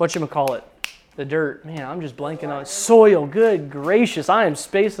 whatchamacallit, the dirt. Man, I'm just blanking on it. Soil, good gracious. I am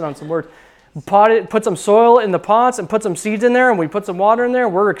spacing on some words. Put some soil in the pots and put some seeds in there, and we put some water in there.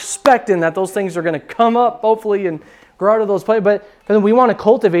 We're expecting that those things are going to come up, hopefully, and grow out of those places. But then we want to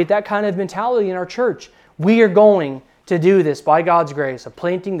cultivate that kind of mentality in our church. We are going to do this by God's grace, of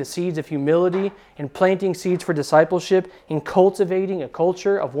planting the seeds of humility and planting seeds for discipleship and cultivating a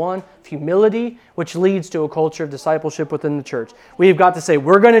culture of humility, which leads to a culture of discipleship within the church. We have got to say,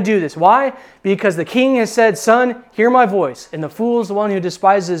 we're going to do this. Why? Because the King has said, son, hear my voice, and the fool is the one who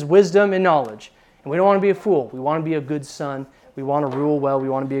despises wisdom and knowledge. And we don't want to be a fool. We want to be a good son. We want to rule well. We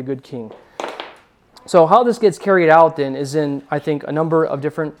want to be a good king. So how this gets carried out then is in, I think, a number of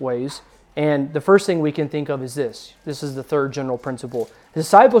different ways. And the first thing we can think of is this. This is the third general principle.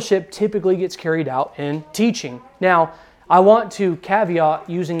 Discipleship typically gets carried out in teaching. Now, I want to caveat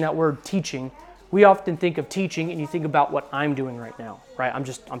using that word teaching. We often think of teaching and you think about what I'm doing right now, right?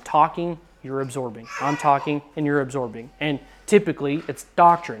 I'm talking, you're absorbing. I'm talking and you're absorbing. And typically it's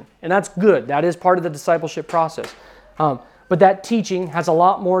doctrine. And that's good. That is part of the discipleship process. But that teaching has a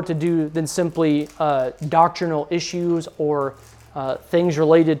lot more to do than simply doctrinal issues or things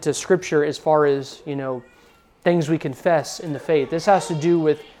related to Scripture as far as, things we confess in the faith. This has to do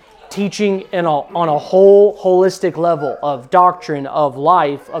with teaching on a whole holistic level of doctrine, of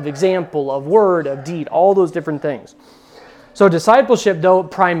life, of example, of word, of deed, all those different things. So discipleship, though,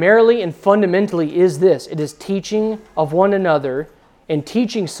 primarily and fundamentally is this. It is teaching of one another and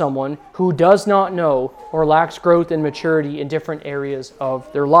teaching someone who does not know or lacks growth and maturity in different areas of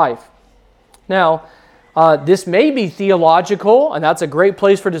their life. Now, this may be theological, and that's a great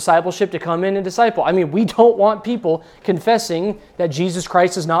place for discipleship to come in and disciple. I mean, we don't want people confessing that Jesus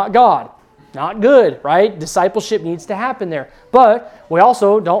Christ is not God. Not good, right? Discipleship needs to happen there. But we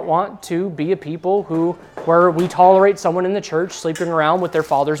also don't want to be a people where we tolerate someone in the church sleeping around with their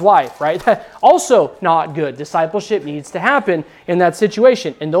father's wife, right? Also not good. Discipleship needs to happen in that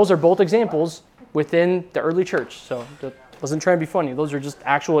situation. And those are both examples within the early church. So wasn't trying to be funny. Those are just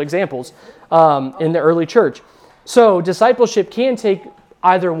actual examples in the early church. So discipleship can take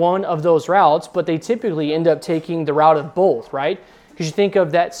either one of those routes, but they typically end up taking the route of both, right? Because you think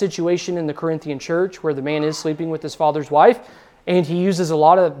of that situation in the Corinthian church where the man is sleeping with his father's wife, and he uses a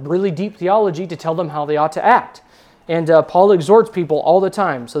lot of really deep theology to tell them how they ought to act. And Paul exhorts people all the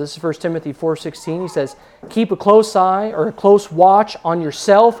time. So this is 1 Timothy 4:16. He says, keep a close eye or a close watch on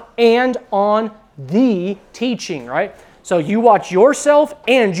yourself and on the teaching, right? So you watch yourself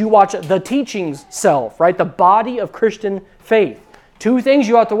and you watch the teaching's self, right? The body of Christian faith. Two things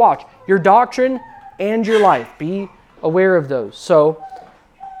you have to watch. Your doctrine and your life. Be aware of those. So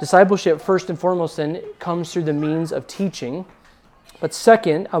discipleship, first and foremost, then, comes through the means of teaching. But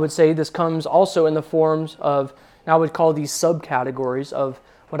second, I would say this comes also in the forms of, and I would call these subcategories of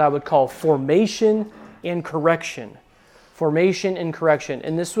what I would call formation and correction. Formation and correction.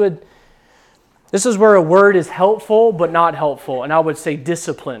 And this is where a word is helpful but not helpful, and I would say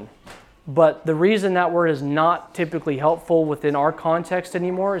discipline. But the reason that word is not typically helpful within our context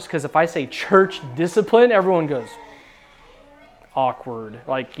anymore is because if I say church discipline, everyone goes, awkward.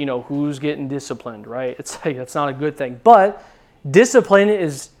 Like, who's getting disciplined, right? It's like, that's not a good thing. But discipline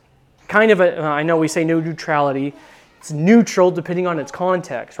is kind of I know we say no neutrality. It's neutral depending on its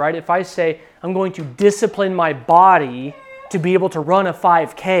context, right? If I say I'm going to discipline my body to be able to run a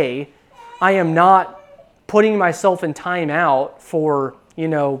 5K, I am not putting myself in time out for,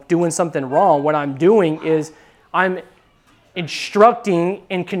 doing something wrong. What I'm doing is I'm instructing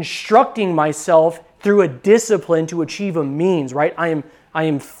and constructing myself through a discipline to achieve a means, right? I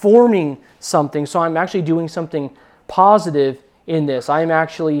am forming something, so I'm actually doing something positive in this. I am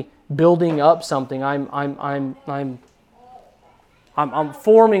actually building up something. I'm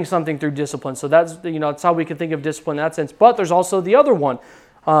forming something through discipline. So that's that's how we can think of discipline in that sense. But there's also the other one.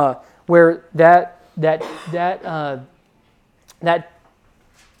 Where that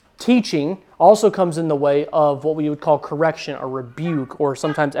teaching also comes in the way of what we would call correction or rebuke or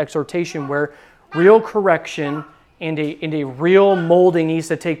sometimes exhortation, where real correction and a real molding needs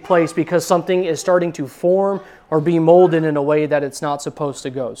to take place because something is starting to form or be molded in a way that it's not supposed to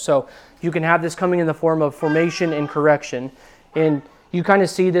go. So you can have this coming in the form of formation and correction. And you kind of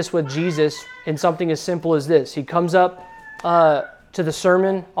see this with Jesus in something as simple as this. He comes up to the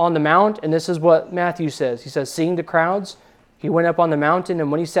Sermon on the Mount, and this is what Matthew says. He says, seeing the crowds, he went up on the mountain,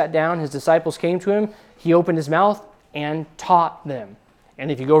 and when he sat down, his disciples came to him. He opened his mouth and taught them. And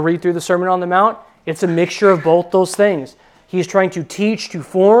if you go read through the Sermon on the Mount, it's a mixture of both those things. He's trying to teach to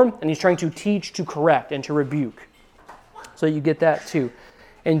form, and he's trying to teach to correct and to rebuke. So you get that too.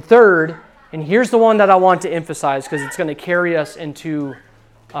 And third, and here's the one that I want to emphasize because it's going to carry us into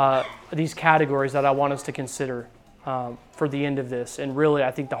these categories that I want us to consider for the end of this, and really I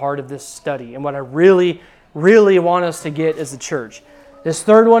think the heart of this study, and what I really want us to get as a church. This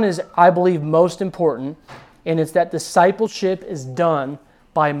third one is, I believe, most important, and it's that discipleship is done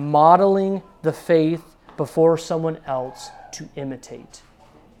by modeling the faith before someone else to imitate.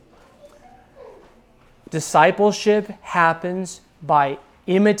 Discipleship happens by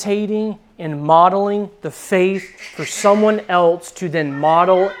imitating and modeling the faith for someone else to then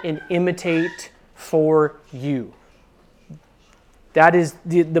model and imitate for you. That is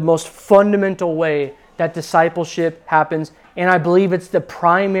the most fundamental way that discipleship happens, and I believe it's the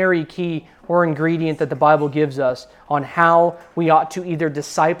primary key or ingredient that the Bible gives us on how we ought to either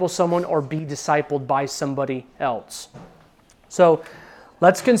disciple someone or be discipled by somebody else. So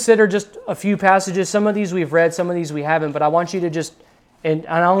let's consider just a few passages. Some of these we've read, some of these we haven't, but I want you to just, and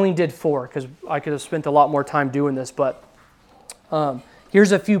I only did 4 because I could have spent a lot more time doing this, but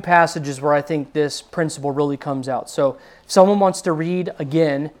here's a few passages where I think this principle really comes out. So if someone wants to read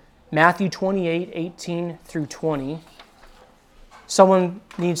again, Matthew 28, 18 through 20. Someone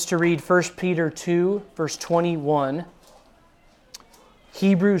needs to read 1 Peter 2, verse 21.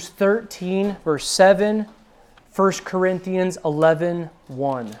 Hebrews 13, verse 7. 1 Corinthians 11,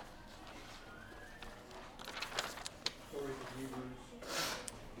 1.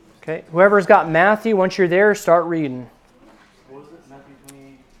 Okay, whoever's got Matthew, once you're there, start reading. What was it? Matthew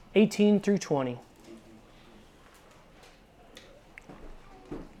 28? 18 through 20.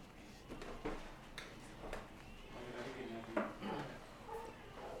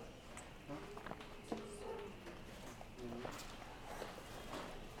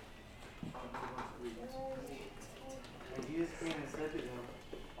 And Jesus came and said to them,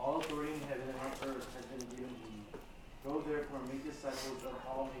 all authority in heaven and on earth has been given to me. Go therefore and make disciples of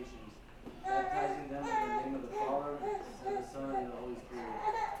all nations, baptizing them in the name of the Father, and the Son, and the Holy Spirit,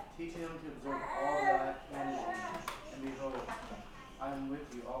 teaching them to observe all that I have commanded you. And behold, I am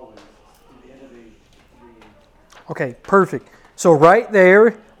with you always, to the end of age. Okay, perfect. So right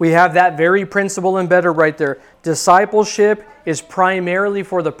there, we have that very principle embedded right there. Discipleship is primarily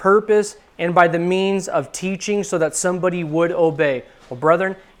for the purpose and by the means of teaching so that somebody would obey. Well,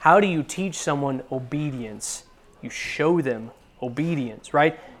 brethren, how do you teach someone obedience? You show them obedience,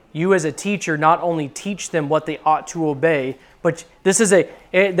 right? You as a teacher not only teach them what they ought to obey, but this is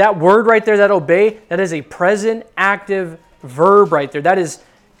that word right there, that obey, that is a present active verb right there. That is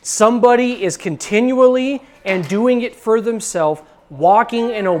somebody is continually and doing it for themselves,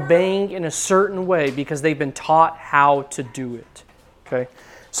 walking and obeying in a certain way because they've been taught how to do it. Okay,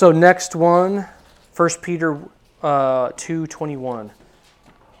 so next one, 1 Peter 2:21.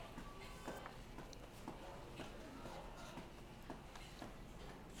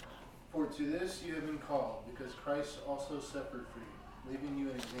 For to this you have been called, because Christ also suffered for you, leaving you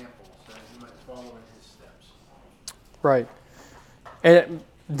an example, so that you might follow in his steps. Right. And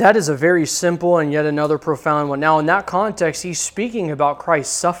that is a very simple and yet another profound one. Now, in that context, he's speaking about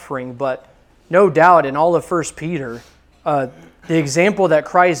Christ's suffering, but no doubt in all of 1 Peter, the example that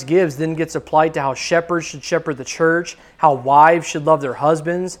Christ gives then gets applied to how shepherds should shepherd the church, how wives should love their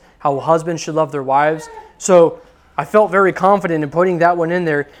husbands, how husbands should love their wives. So I felt very confident in putting that one in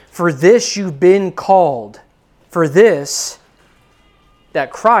there. For this you've been called. For this,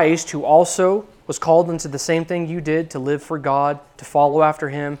 that Christ, who also was called into the same thing you did, to live for God, to follow after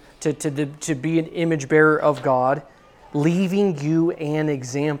Him, to be an image bearer of God, leaving you an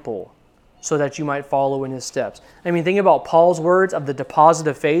example so that you might follow in His steps. I mean, think about Paul's words of the deposit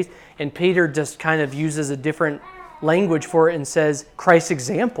of faith, and Peter just kind of uses a different language for it and says Christ's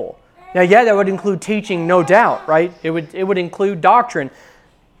example. Now, yeah, that would include teaching, no doubt, right? It would include doctrine,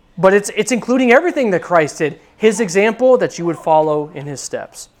 but it's including everything that Christ did. His example that you would follow in His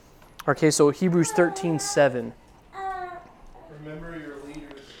steps. Okay, so Hebrews 13:7. Remember your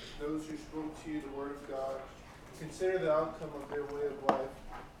leaders, those who spoke to you the word of God. Consider the outcome of their way of life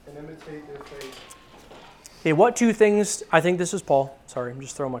and imitate their faith. Okay, what two things? I think this is Paul. Sorry, I'm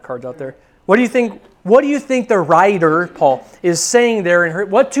just throwing my cards out there. What do you think? What do you think the writer Paul is saying there?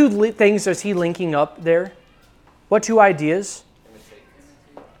 And what two things is he linking up there? What two ideas?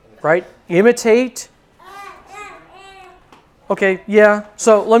 Right? Imitate. Okay, yeah.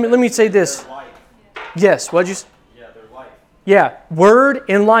 So let me say this. Yes. What'd you? Yeah, their life. Yeah, word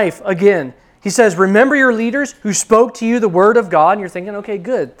and life again. He says, remember your leaders who spoke to you the word of God. And you're thinking, okay,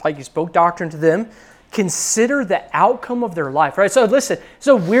 good. Like you spoke doctrine to them. Consider the outcome of their life, right? So listen, it's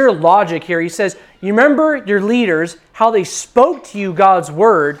a weird logic here. He says, you remember your leaders, how they spoke to you God's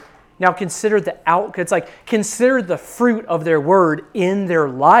word. Now consider the outcome. It's like, consider the fruit of their word in their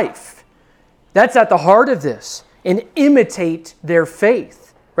life. That's at the heart of this. And imitate their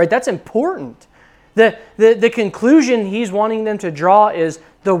faith, right? That's important. The conclusion he's wanting them to draw is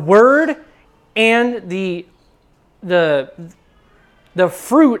the word and the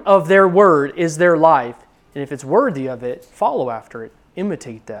fruit of their word is their life. And if it's worthy of it, follow after it.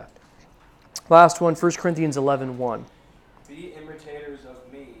 Imitate that. Last one, 1 Corinthians 11:1. Be imitators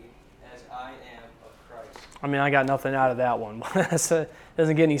of me as I am of Christ. I mean, I got nothing out of that one. It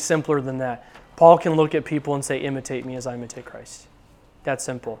doesn't get any simpler than that. Paul can look at people and say, imitate me as I imitate Christ. That's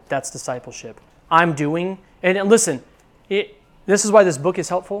simple. That's discipleship. I'm doing, and listen, this is why this book is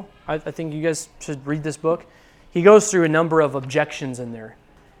helpful. I think you guys should read this book. He goes through a number of objections in there.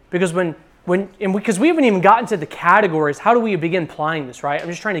 Because because we haven't even gotten to the categories, how do we begin applying this, right? I'm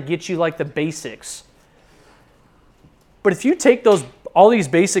just trying to get you like the basics. But if you take all these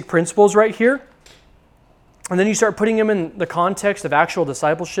basic principles right here, and then you start putting them in the context of actual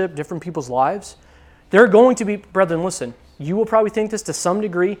discipleship, different people's lives, they're going to be, brethren, listen, you will probably think this to some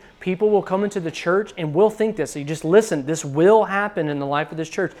degree. People will come into the church and will think this. So you just listen, this will happen in the life of this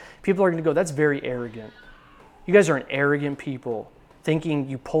church. People are going to go, that's very arrogant. You guys are an arrogant people, thinking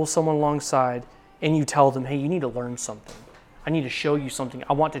you pull someone alongside and you tell them, hey, you need to learn something. I need to show you something.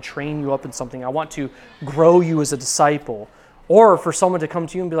 I want to train you up in something. I want to grow you as a disciple. Or for someone to come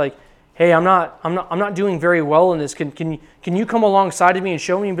to you and be like, hey, I'm not doing very well in this. Can you come alongside of me and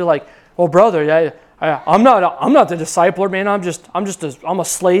show me and be like, well, brother, I'm not the discipler, man. I'm a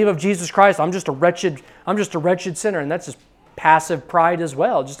slave of Jesus Christ. I'm just a wretched sinner, and that's just passive pride as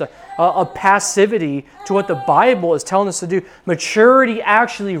well. Just a passivity to what the Bible is telling us to do. Maturity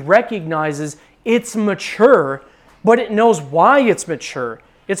actually recognizes it's mature, but it knows why it's mature.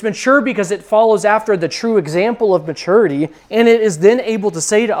 It's mature because it follows after the true example of maturity, and it is then able to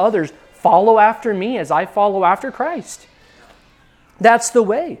say to others, follow after me as I follow after Christ. That's the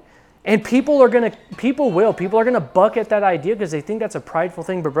way. And people are going to buck at that idea because they think that's a prideful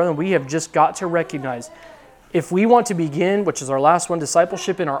thing. But brethren, we have just got to recognize, if we want to begin, which is our last one,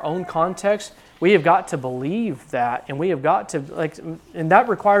 discipleship in our own context, we have got to believe that, and we have got to, and that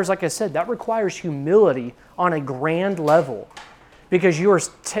requires, like I said, that requires humility on a grand level. Because you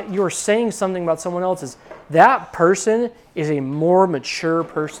are saying something about someone else's. That person is a more mature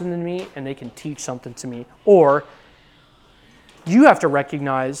person than me, and they can teach something to me. Or you have to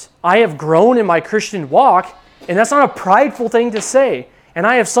recognize, I have grown in my Christian walk, and that's not a prideful thing to say. And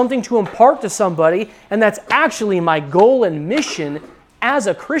I have something to impart to somebody, and that's actually my goal and mission as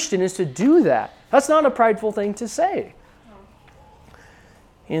a Christian is to do that. That's not a prideful thing to say.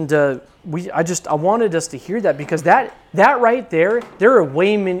 And I wanted us to hear that because that right there, there are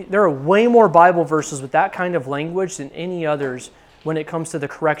way more Bible verses with that kind of language than any others when it comes to the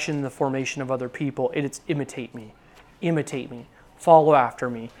correction and the formation of other people. It's imitate me, follow after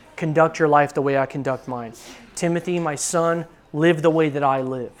me, conduct your life the way I conduct mine. Timothy, my son, live the way that I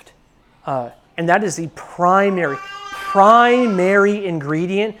lived. And that is the primary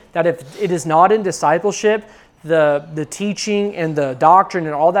ingredient that if it is not in discipleship, the teaching and the doctrine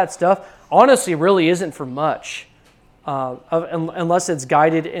and all that stuff honestly really isn't for much unless it's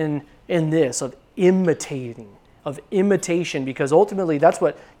guided in this of imitation, because ultimately that's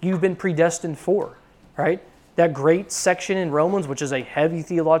what you've been predestined for, right? That great section in Romans, which is a heavy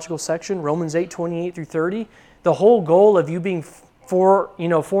theological section, Romans 8:28 through 30, the whole goal of you being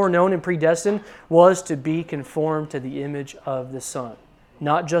foreknown and predestined was to be conformed to the image of the Son,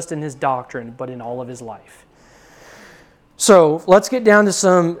 not just in his doctrine, but in all of his life. So let's get down to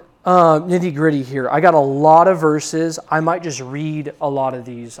some nitty-gritty here. I got a lot of verses. I might just read a lot of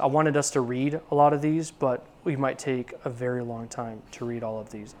these. I wanted us to read a lot of these, but we might take a very long time to read all of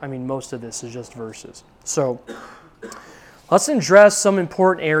these. I mean, most of this is just verses. So let's address some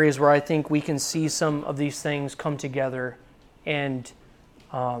important areas where I think we can see some of these things come together, and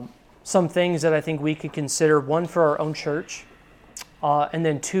some things that I think we could consider, one for our own church, and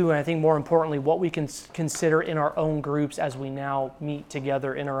then two, and I think more importantly, what we can consider in our own groups as we now meet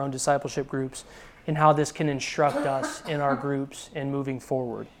together in our own discipleship groups, and how this can instruct us in our groups and moving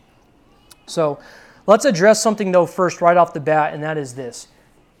forward. So let's address something though first right off the bat, and that is this.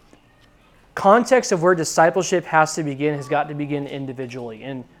 Context of where discipleship has to begin has got to begin individually.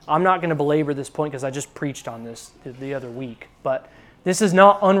 And I'm not going to belabor this point because I just preached on this the other week, but this is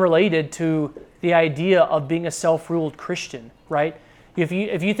not unrelated to the idea of being a self-ruled Christian, right? If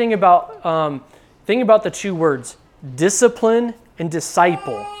you think about the two words, discipline and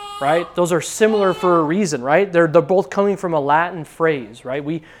disciple, right? Those are similar for a reason, right? They're both coming from a Latin phrase, right?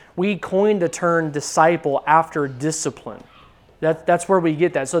 We coined the term disciple after discipline. That's where we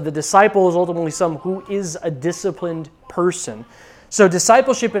get that. So the disciple is ultimately someone who is a disciplined person. So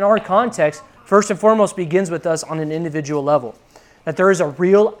discipleship in our context, first and foremost, begins with us on an individual level. That there is a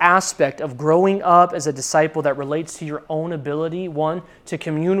real aspect of growing up as a disciple that relates to your own ability, one, to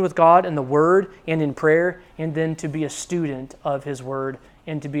commune with God in the Word and in prayer, and then to be a student of His Word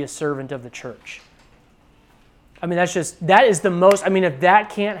and to be a servant of the church. I mean, that is the most, if that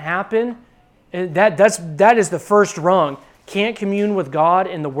can't happen, And that is the first rung. Can't commune with God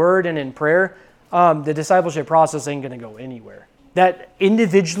in the Word and in prayer, the discipleship process ain't going to go anywhere. That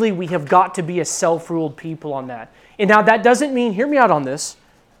individually we have got to be a self-ruled people on that. And now that doesn't mean, hear me out on this,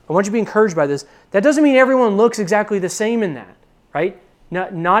 I want you to be encouraged by this, that doesn't mean everyone looks exactly the same in that, right?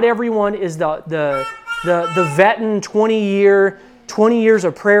 Not everyone is the veteran 20 years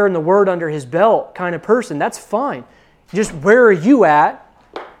of prayer and the Word under his belt kind of person. That's fine. Just where are you at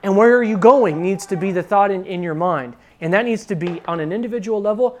and where are you going needs to be the thought in your mind. And that needs to be on an individual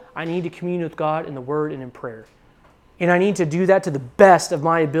level. I need to commune with God in the Word and in prayer. And I need to do that to the best of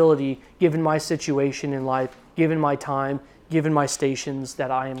my ability, given my situation in life, given my time, given my stations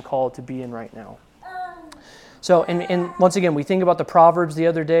that I am called to be in right now. So, and once again, we think about the Proverbs the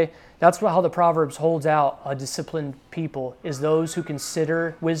other day. That's how the Proverbs holds out a disciplined people, is those who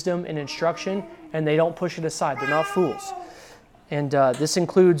consider wisdom and instruction, and they don't push it aside. They're not fools. And this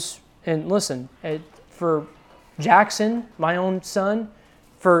includes, and listen, for Jackson, my own son,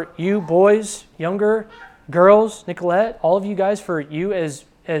 for you boys, younger, girls, Nicolette, all of you guys, for you as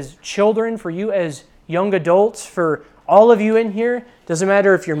children, for you as young adults, for all of you in here, doesn't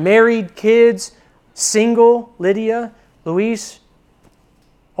matter if you're married, kids, single, Lydia, Luis,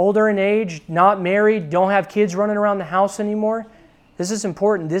 older in age, not married, don't have kids running around the house anymore. This is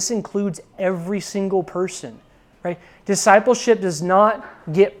important. This includes every single person, right? Discipleship does not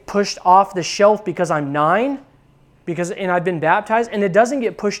get pushed off the shelf because I'm 9, and I've been baptized, and it doesn't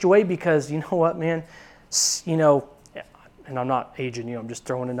get pushed away because, you know what, man, and I'm not aging you, I'm just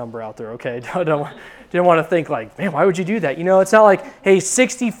throwing a number out there, okay? Didn't want to think like, man, why would you do that? It's not like, hey,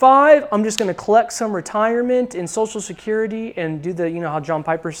 65, I'm just going to collect some retirement and Social Security and do the, how John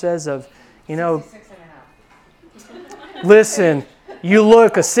Piper says of, 66.5. Listen, you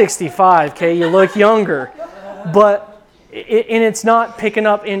look a 65, okay? You look younger. But, and it's not picking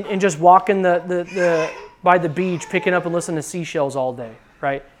up and just walking by the beach, picking up and listening to seashells all day.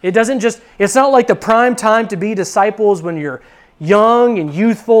 Right? It's not like the prime time to be disciples when you're young and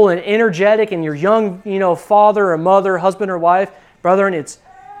youthful and energetic and you're young, father or mother, husband or wife. Brethren, it's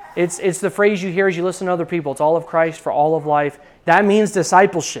the phrase you hear as you listen to other people. It's all of Christ for all of life. That means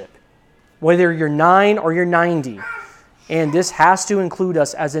discipleship, whether you're 9 or you're 90. And this has to include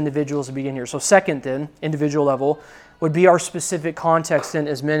us as individuals to begin here. So second then, individual level, would be our specific context then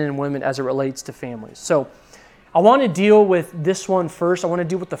as men and women as it relates to families. So I want to deal with this one first. I want to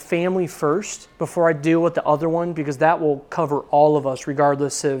deal with the family first before I deal with the other one, because that will cover all of us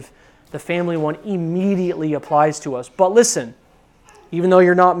regardless if the family one immediately applies to us. But listen, even though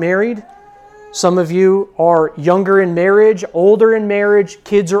you're not married, some of you are younger in marriage, older in marriage,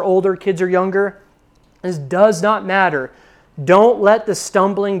 kids are older, kids are younger. This does not matter. Don't let the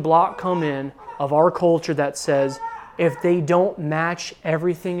stumbling block come in of our culture that says, if they don't match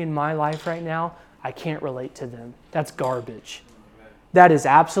everything in my life right now, I can't relate to them. That's garbage. That is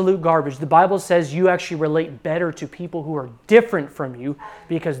absolute garbage. The Bible says you actually relate better to people who are different from you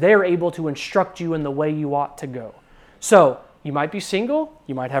because they are able to instruct you in the way you ought to go. So, you might be single,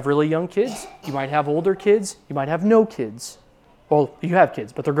 you might have really young kids, you might have older kids, you might have no kids. Well, you have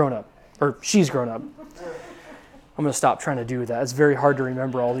kids, but they're grown up. Or she's grown up. I'm going to stop trying to do that. It's very hard to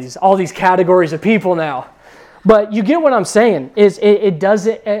remember all these categories of people now. But you get what I'm saying, is it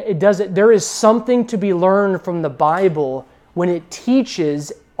doesn't, there is something to be learned from the Bible when it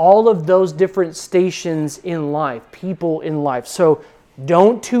teaches all of those different stations in life, people in life. So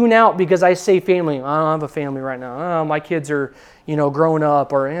don't tune out because I say family. I don't have a family right now. Oh, my kids are, growing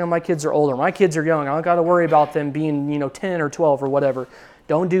up, or my kids are older. My kids are young. I don't got to worry about them being, 10 or 12 or whatever.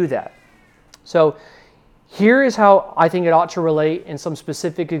 Don't do that. So here is how I think it ought to relate in some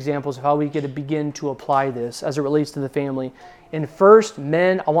specific examples of how we get to begin to apply this as it relates to the family. And first,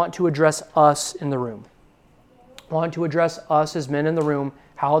 men, I want to address us in the room. I want to address us as men in the room,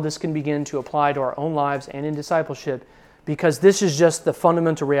 how this can begin to apply to our own lives and in discipleship, because this is just the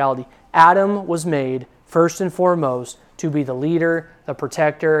fundamental reality. Adam was made, first and foremost, to be the leader, the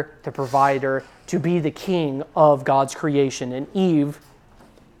protector, the provider, to be the king of God's creation. And Eve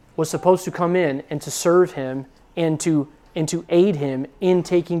was supposed to come in and to serve him and to aid him in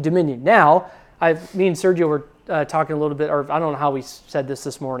taking dominion. Now, me and Sergio were talking a little bit, or I don't know how we said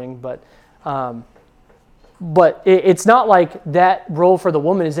this morning, but it's not like that role for the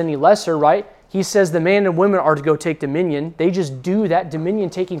woman is any lesser, right? He says the man and women are to go take dominion. They just do that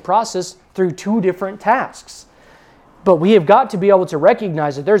dominion-taking process through 2 different tasks. But we have got to be able to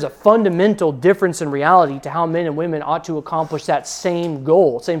recognize that there's a fundamental difference in reality to how men and women ought to accomplish that same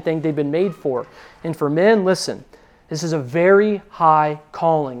goal, same thing they've been made for. And for men, listen, This is a very high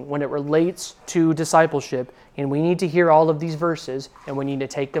calling when it relates to discipleship, and we need to hear all of these verses, and we need to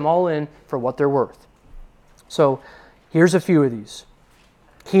take them all in for what they're worth. So, here's a few of these.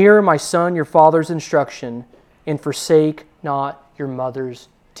 Hear, my son, your father's instruction, and forsake not your mother's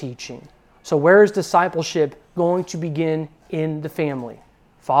teaching. So where is discipleship going to begin in the family?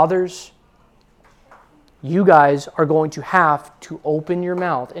 Fathers, you guys are going to have to open your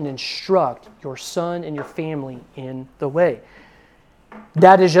mouth and instruct your son and your family in the way.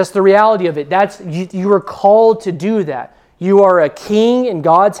 That is just the reality of it. You are called to do that. You are a king in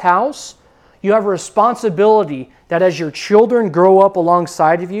God's house. You have a responsibility that as your children grow up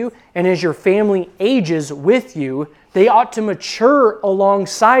alongside of you and as your family ages with you, they ought to mature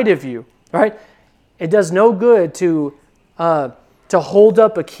alongside of you, right? It does no good to hold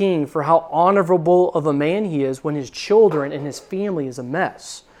up a king for how honorable of a man he is when his children and his family is a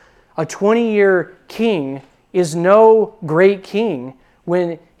mess. A 20-year king is no great king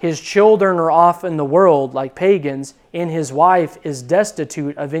when his children are off in the world like pagans and his wife is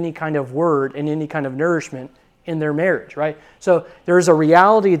destitute of any kind of word and any kind of nourishment in their marriage, right? So there's a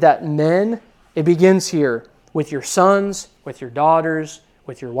reality that men, it begins here with your sons, with your daughters,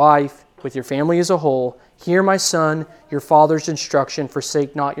 with your wife, with your family as a whole. Hear, my son, your father's instruction,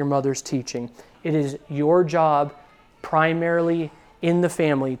 forsake not your mother's teaching. It is your job primarily in the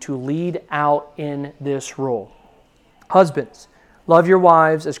family to lead out in this role. Husbands, love your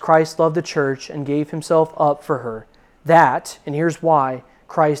wives as Christ loved the church and gave himself up for her. That, and here's why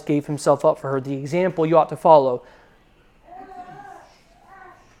Christ gave himself up for her, the example you ought to follow,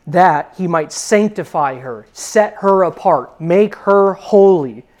 that he might sanctify her, set her apart, make her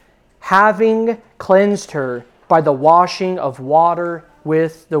holy, having cleansed her by the washing of water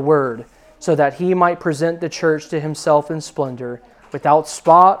with the word, so that he might present the church to himself in splendor, without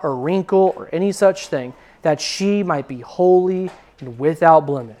spot or wrinkle or any such thing, that she might be holy and without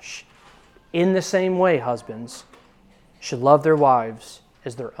blemish. In the same way, husbands should love their wives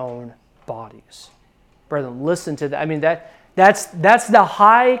as their own bodies. Brethren, listen to that. I mean, that's the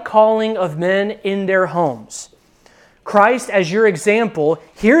high calling of men in their homes. Christ, as your example,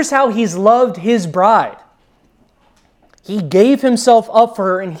 here's how he's loved his bride. He gave himself up for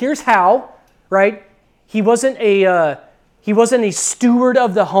her, and here's how, right? He wasn't a steward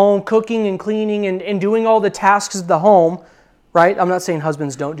of the home, cooking and cleaning and doing all the tasks of the home, right? I'm not saying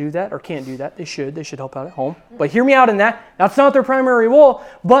husbands don't do that or can't do that. They should help out at home. But hear me out in that. That's not their primary role,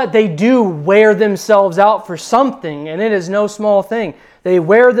 but they do wear themselves out for something, and it is no small thing. They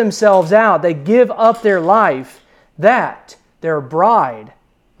wear themselves out. They give up their life that their bride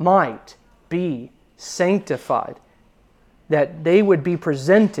might be sanctified, that they would be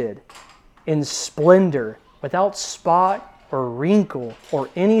presented in splendor, without spot or wrinkle or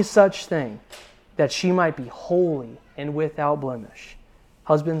any such thing, that she might be holy and without blemish.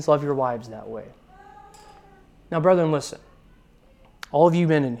 Husbands, love your wives that way. Now, brethren, listen. All of you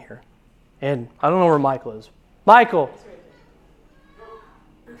men in here, and I don't know where Michael is. Michael!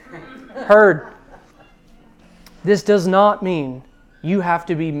 Heard. This does not mean you have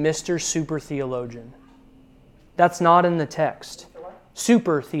to be Mr. Super Theologian. That's not in the text.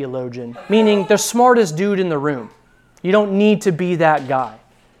 Super theologian, meaning the smartest dude in the room. You don't need to be that guy,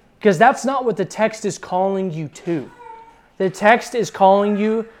 because that's not what the text is calling you to. The text is calling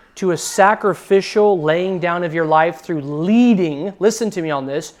you to a sacrificial laying down of your life through leading, listen to me on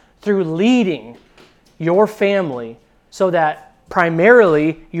this, through leading your family so that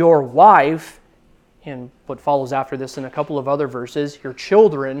primarily your wife, and what follows after this in a couple of other verses, your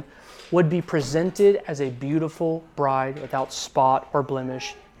children would be presented as a beautiful bride without spot or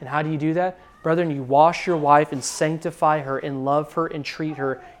blemish. And how do you do that? Brethren, you wash your wife and sanctify her and love her and treat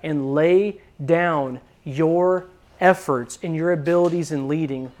her and lay down your efforts and your abilities in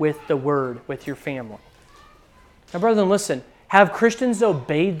leading with the Word, with your family. Now, brethren, listen. Have Christians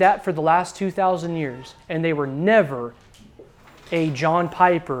obeyed that for the last 2,000 years, and they were never a John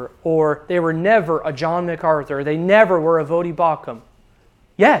Piper, or they were never a John MacArthur, they never were a Vodi Bakum?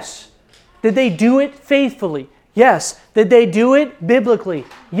 Yes. Did they do it faithfully? Yes. Did they do it biblically?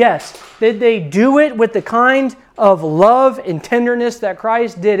 Yes. Did they do it with the kind of love and tenderness that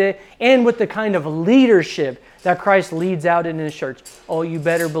Christ did it, and with the kind of leadership that Christ leads out in His church? Oh, you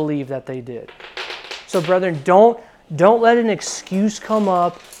better believe that they did. So, brethren, don't let an excuse come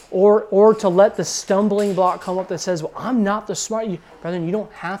up or to let the stumbling block come up that says, well, I'm not the smart. Brethren, you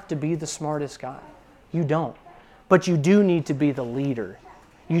don't have to be the smartest guy. You don't. But you do need to be the leader.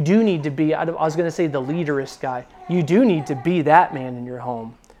 You do need to be, I was going to say the leaderist guy. You do need to be that man in your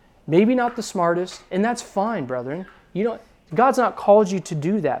home. Maybe not the smartest, and that's fine, brethren. God's not called you to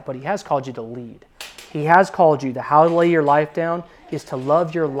do that, but He has called you to lead. He has called you. The how to lay your life down is to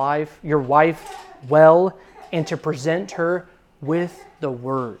love your wife well, and to present her with the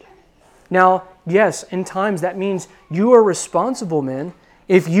Word. Now, yes, in times that means you are responsible, men.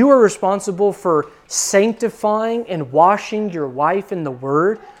 If you are responsible for sanctifying and washing your wife in the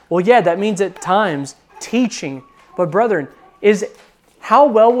Word, well, yeah, that means at times teaching. But brethren, how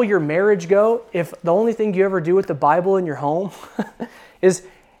well will your marriage go if the only thing you ever do with the Bible in your home is,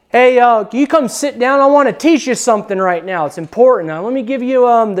 hey, you come sit down, I want to teach you something right now. It's important. Now, let me give you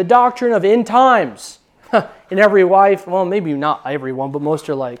the doctrine of end times. And every wife, well, maybe not everyone, but most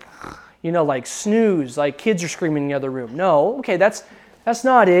are like, like snooze, like kids are screaming in the other room. No, okay, that's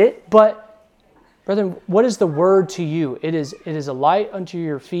not it. But, brethren, what is the Word to you? It is a light unto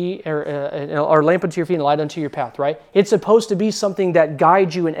your feet, or a lamp unto your feet and a light unto your path, right? It's supposed to be something that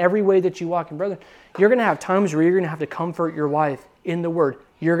guides you in every way that you walk. And, brethren, you're going to have times where you're going to have to comfort your wife in the Word.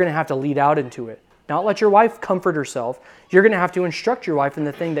 You're going to have to lead out into it. Not let your wife comfort herself. You're going to have to instruct your wife in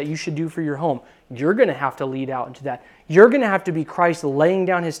the thing that you should do for your home. You're going to have to lead out into that. You're going to have to be Christ laying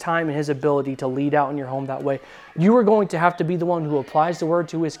down His time and His ability to lead out in your home that way. You are going to have to be the one who applies the Word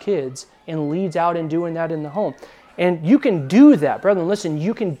to His kids and leads out in doing that in the home. And you can do that. Brethren, listen,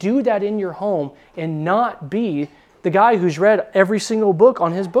 you can do that in your home and not be the guy who's read every single book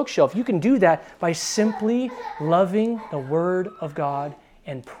on his bookshelf. You can do that by simply loving the Word of God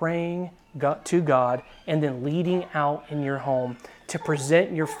and praying to God, and then leading out in your home to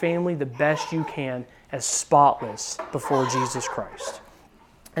present your family the best you can as spotless before Jesus Christ.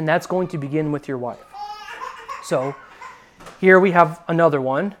 And that's going to begin with your wife. So here we have another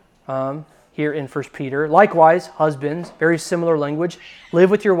one here in 1 Peter. Likewise, husbands, very similar language, live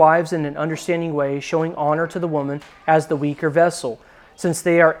with your wives in an understanding way, showing honor to the woman as the weaker vessel, since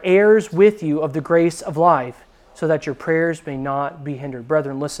they are heirs with you of the grace of life, so that your prayers may not be hindered.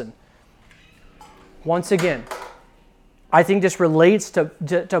 Brethren, listen. Once again, I think this relates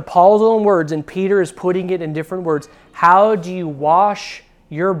to Paul's own words, and Peter is putting it in different words. How do you wash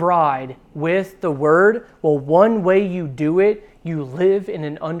your bride with the Word? Well, one way you do it, you live in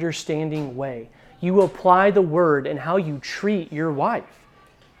an understanding way. You apply the Word in how you treat your wife.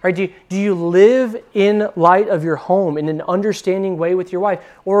 Right? Do you live in light of your home in an understanding way with your wife?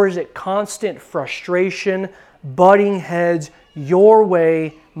 Or is it constant frustration, butting heads, your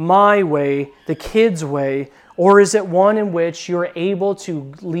way, my way, the kids' way? Or is it one in which you're able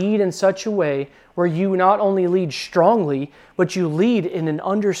to lead in such a way where you not only lead strongly, but you lead in an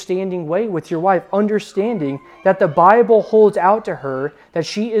understanding way with your wife, understanding that the Bible holds out to her that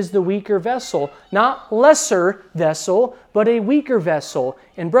she is the weaker vessel, not lesser vessel, but a weaker vessel.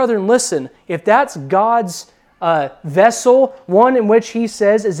 And brethren, listen, if that's God's vessel, one in which He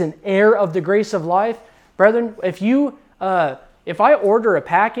says is an heir of the grace of life, brethren, if I order a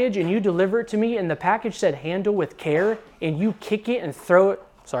package and you deliver it to me and the package said handle with care and you kick it and throw it,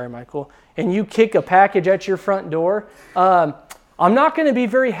 sorry Michael, and you kick a package at your front door, I'm not going to be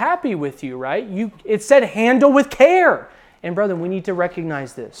very happy with you, right? It said handle with care. And brethren, we need to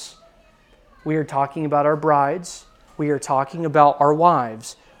recognize this. We are talking about our brides. We are talking about our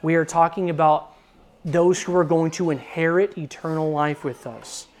wives. We are talking about those who are going to inherit eternal life with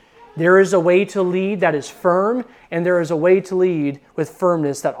us. There is a way to lead that is firm, and there is a way to lead with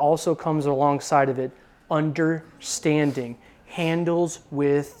firmness that also comes alongside of it. Understanding, handles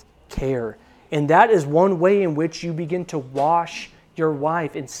with care. And that is one way in which you begin to wash your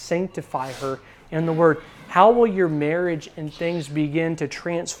wife and sanctify her in the Word. How will your marriage and things begin to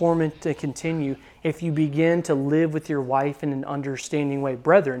transform and to continue if you begin to live with your wife in an understanding way?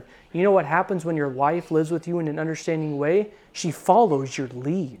 Brethren, you know what happens when your wife lives with you in an understanding way? She follows your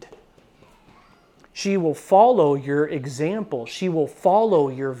lead. She will follow your example. She will follow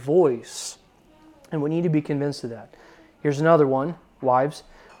your voice. And we need to be convinced of that. Here's another one, wives.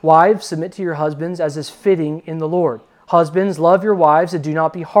 Wives, submit to your husbands as is fitting in the Lord. Husbands, love your wives and do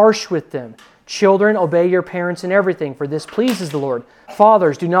not be harsh with them. Children, obey your parents in everything, for this pleases the Lord.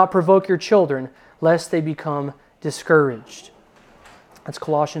 Fathers, do not provoke your children, lest they become discouraged. That's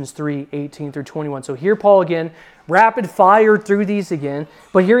Colossians 3:18-21. So here Paul again, rapid fire through these again.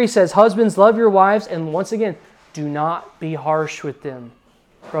 But here he says, husbands, love your wives, and once again, do not be harsh with them.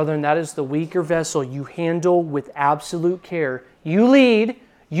 Brethren, that is the weaker vessel you handle with absolute care. You lead,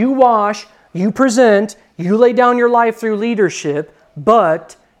 you wash, you present, you lay down your life through leadership,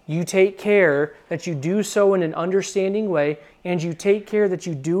 but you take care that you do so in an understanding way, and you take care that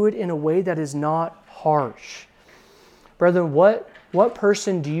you do it in a way that is not harsh. Brethren, what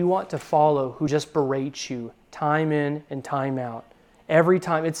person do you want to follow who just berates you time in and time out? Every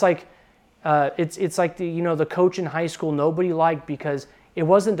time. It's like the coach in high school nobody liked because It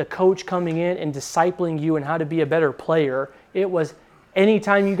wasn't the coach coming in and discipling you in how to be a better player. It was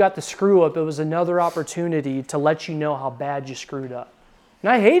anytime you got the screw up, it was another opportunity to let you know how bad you screwed up. And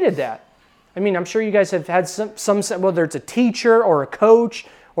I hated that. I mean, I'm sure you guys have had some whether it's a teacher or a coach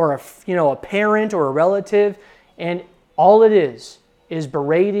or a parent or a relative, and all it is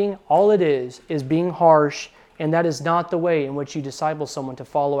berating. All it is being harsh, and that is not the way in which you disciple someone to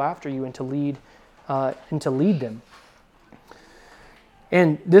follow after you and to lead them.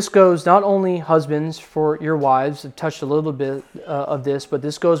 And this goes not only husbands for your wives. I've touched a little bit of this, but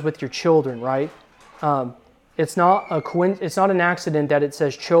this goes with your children, right? It's not an accident that it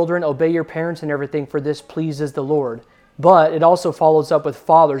says, "Children, obey your parents and everything, for this pleases the Lord." But it also follows up with,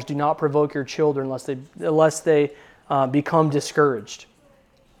 "Fathers, do not provoke your children lest they become discouraged."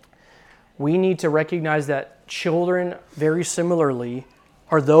 We need to recognize that children, very similarly,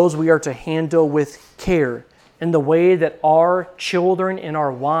 are those we are to handle with care. And the way that our children and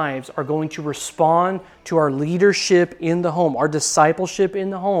our wives are going to respond to our leadership in the home, our discipleship in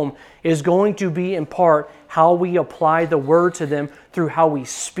the home, is going to be in part how we apply the Word to them through how we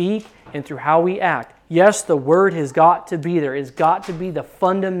speak and through how we act. Yes, the Word has got to be there. It's got to be the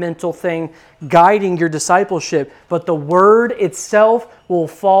fundamental thing guiding your discipleship. But the Word itself will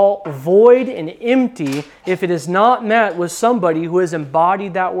fall void and empty if it is not met with somebody who has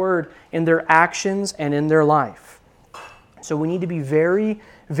embodied that Word in their actions and in their life. So we need to be very,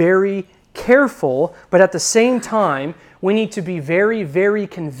 very careful, but at the same time, we need to be very, very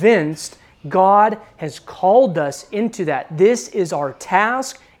convinced God has called us into that. This is our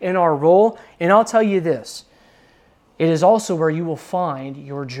task and our role. And I'll tell you this, it is also where you will find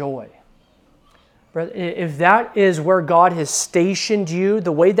your joy. If that is where God has stationed you,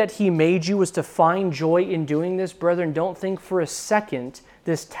 the way that He made you was to find joy in doing this, brethren, don't think for a second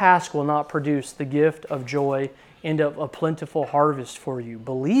this task will not produce the gift of joy and of a plentiful harvest for you.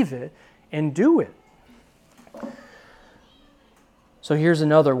 Believe it and do it. So here's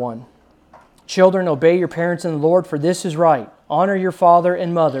another one. Children, obey your parents in the Lord, for this is right. Honor your father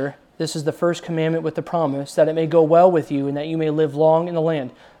and mother. This is the first commandment with the promise, that it may go well with you and that you may live long in the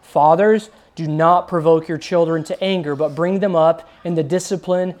land. Fathers, do not provoke your children to anger, but bring them up in the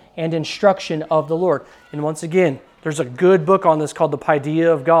discipline and instruction of the Lord. And once again, there's a good book on this called The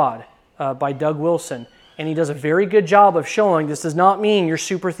Paideia of God by Doug Wilson. And he does a very good job of showing this does not mean you're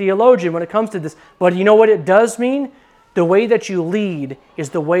super theologian when it comes to this. But you know what it does mean? The way that you lead is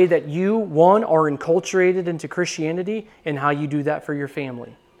the way that you, one, are enculturated into Christianity and how you do that for your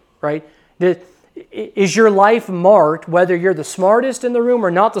family, right? Is your life marked, whether you're the smartest in the room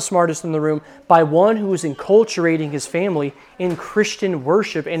or not the smartest in the room, by one who is enculturating his family in Christian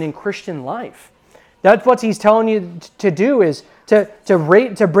worship and in Christian life? That's what he's telling you to do, is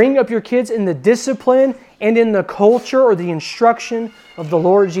to bring up your kids in the discipline and in the culture or the instruction of the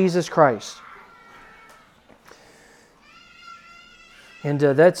Lord Jesus Christ. And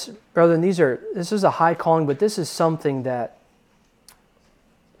brethren, this is a high calling, but this is something that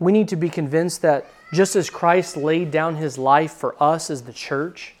we need to be convinced that just as Christ laid down His life for us as the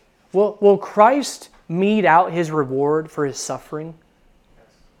church, will Christ mete out His reward for His suffering?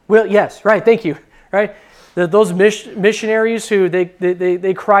 Well, yes, right, thank you. Right, those missionaries who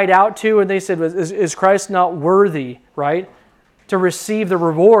they cried out to and they said, is Christ not worthy, right, to receive the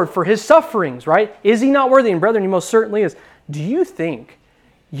reward for His sufferings, right? Is He not worthy? And brethren, He most certainly is. Do you think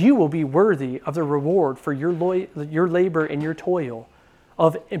you will be worthy of the reward for your labor and your toil,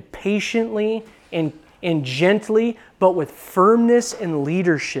 of patiently and gently, but with firmness and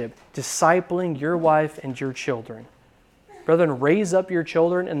leadership, discipling your wife and your children? Brethren, raise up your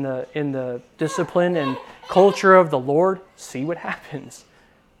children in the discipline and culture of the Lord. See what happens,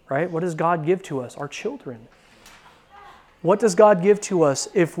 right? What does God give to us? Our children. What does God give to us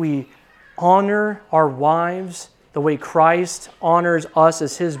if we honor our wives the way Christ honors us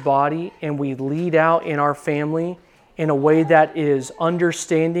as His body, and we lead out in our family in a way that is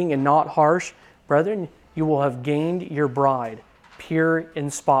understanding and not harsh? Brethren, you will have gained your bride, pure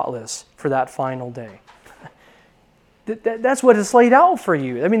and spotless, for that final day. That's what is laid out for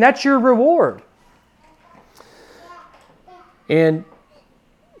you. I mean, that's your reward. And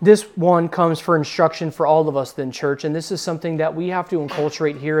this one comes for instruction for all of us then, church. And this is something that we have to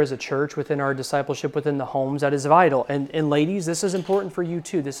inculturate here as a church within our discipleship within the homes. That is vital. And ladies, this is important for you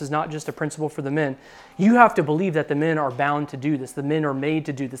too. This is not just a principle for the men. You have to believe that the men are bound to do this. The men are made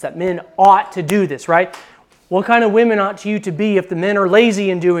to do this. That men ought to do this, right? What kind of women ought you to be if the men are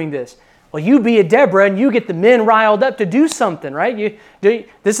lazy in doing this? Well, you be a Deborah and you get the men riled up to do something, right?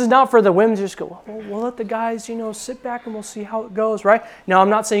 This is not for the women to just go, well, we'll let the guys, sit back and we'll see how it goes, right? Now, I'm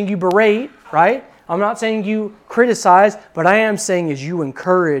not saying you berate, right? I'm not saying you criticize, but I am saying is you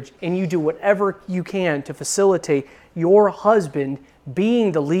encourage and you do whatever you can to facilitate your husband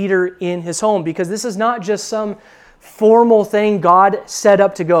being the leader in his home, because this is not just some formal thing God set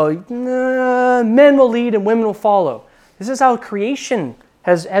up to go, men will lead and women will follow. This is how creation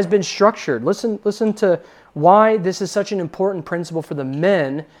has been structured. Listen to why this is such an important principle for the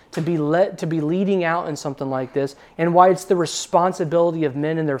men to be leading out in something like this, and why it's the responsibility of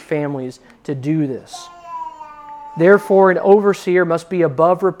men and their families to do this. Therefore, an overseer must be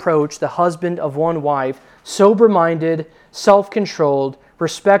above reproach, the husband of one wife, sober-minded, self-controlled,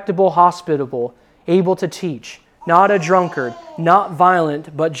 respectable, hospitable, able to teach, not a drunkard, not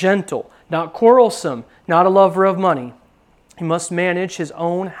violent, but gentle, not quarrelsome, not a lover of money. He must manage his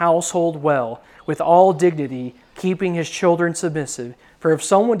own household well, with all dignity, keeping his children submissive. For if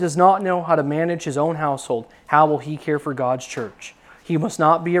someone does not know how to manage his own household, how will he care for God's church? He must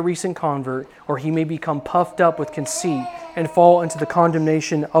not be a recent convert, or he may become puffed up with conceit and fall into the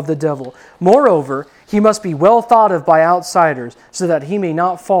condemnation of the devil. Moreover, he must be well thought of by outsiders, so that he may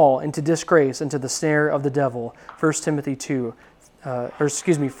not fall into disgrace, into the snare of the devil. 1 Timothy 3,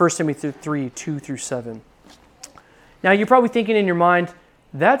 2 through 7. Now, you're probably thinking in your mind,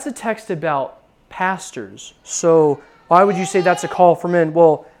 that's a text about pastors. So why would you say that's a call for men?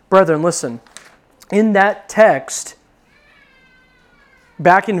 Well, brethren, listen. In that text,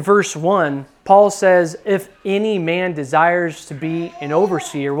 back in verse 1, Paul says, if any man desires to be an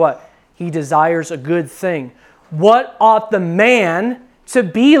overseer, what? He desires a good thing. What ought the man to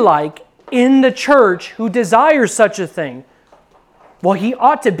be like in the church who desires such a thing? Well, he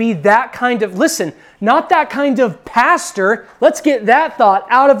ought to be that kind of, listen, not that kind of pastor. Let's get that thought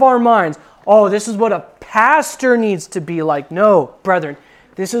out of our minds. Oh, this is what a pastor needs to be like. No, brethren,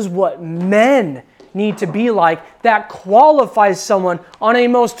 this is what men need to be like. That qualifies someone on a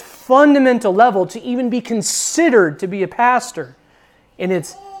most fundamental level to even be considered to be a pastor. And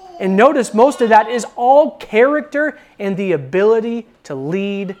notice most of that is all character and the ability to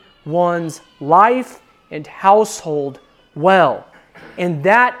lead one's life and household well. And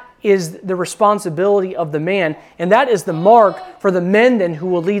that is the responsibility of the man, and that is the mark for the men then who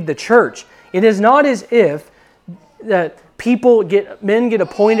will lead the church. It is not as if that men get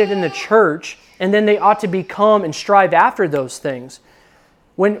appointed in the church and then they ought to become and strive after those things.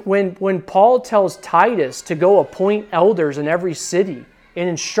 When Paul tells Titus to go appoint elders in every city and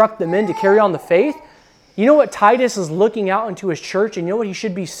instruct the men to carry on the faith, you know what Titus is looking out into his church, and you know what he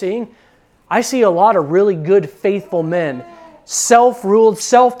should be seeing? I see a lot of really good, faithful men. Self-ruled,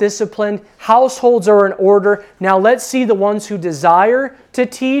 self-disciplined, households are in order. Now let's see the ones who desire to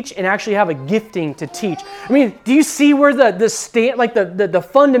teach and actually have a gifting to teach. I mean, do you see where the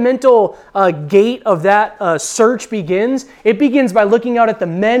fundamental gate of that search begins? It begins by looking out at the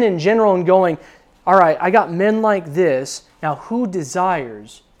men in general and going, all right, I got men like this. Now who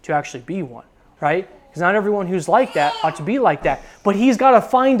desires to actually be one, right? Because not everyone who's like that ought to be like that. But he's got to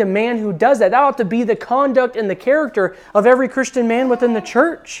find a man who does that. That ought to be the conduct and the character of every Christian man within the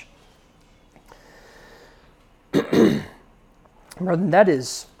church. Brother,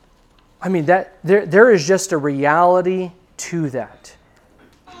 there is just a reality to that.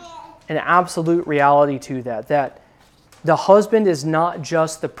 An absolute reality to that. That the husband is not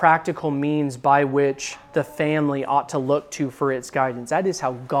just the practical means by which the family ought to look to for its guidance. That is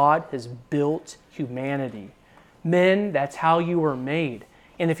how God has built humanity. Men, that's how you were made.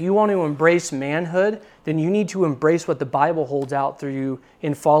 And if you want to embrace manhood, then you need to embrace what the Bible holds out through you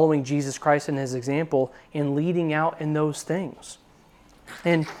in following Jesus Christ and His example and leading out in those things.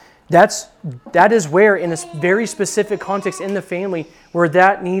 And that is where, in a very specific context in the family, where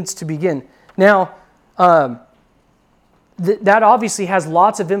that needs to begin. Now, that obviously has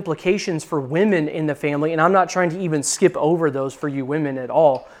lots of implications for women in the family, and I'm not trying to even skip over those for you women at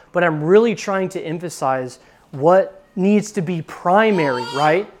all, but I'm really trying to emphasize what needs to be primary,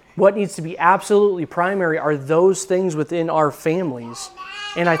 right? What needs to be absolutely primary are those things within our families,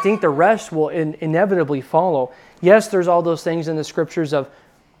 and I think the rest will inevitably follow. Yes, there's all those things in the scriptures of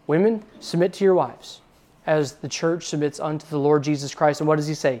women, submit to your wives, as the church submits unto the Lord Jesus Christ, and what does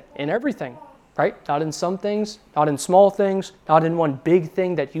He say? In everything. Right? Not in some things, not in small things, not in one big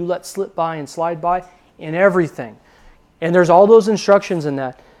thing that you let slip by and slide by, in everything. And there's all those instructions in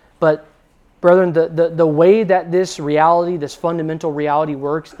that. But, brethren, the way that this reality, this fundamental reality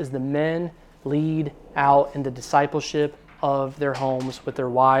works is the men lead out in the discipleship of their homes with their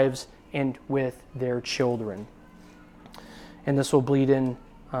wives and with their children. And this will bleed in,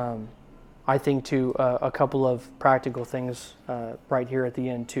 I think, to a couple of practical things right here at the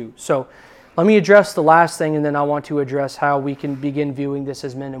end too. So, Let me address the last thing, and then I want to address how we can begin viewing this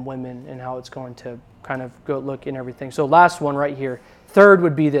as men and women and how it's going to kind of go look in everything. So last one right here. Third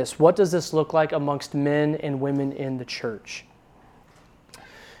would be this. What does this look like amongst men and women in the church?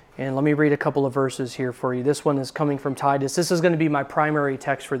 And let me read a couple of verses here for you. This one is coming from Titus. This is going to be my primary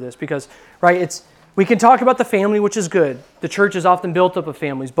text for this because, right, we can talk about the family, which is good. The church is often built up of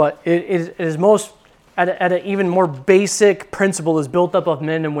families, but it is most, at an even more basic principle, is built up of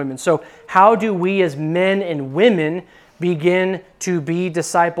men and women. So how do we as men and women begin to be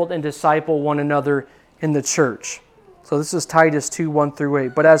discipled and disciple one another in the church? So this is Titus 2, 1 through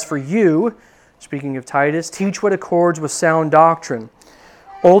 8. But as for you, speaking of Titus, teach what accords with sound doctrine.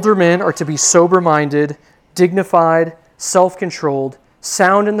 Older men are to be sober-minded, dignified, self-controlled,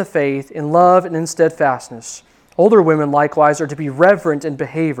 sound in the faith, in love, and in steadfastness. Older women likewise are to be reverent in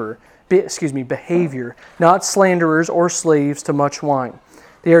behavior, not slanderers or slaves to much wine.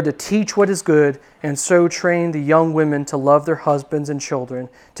 They are to teach what is good, and so train the young women to love their husbands and children,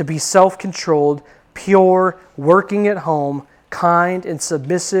 to be self-controlled, pure, working at home, kind, and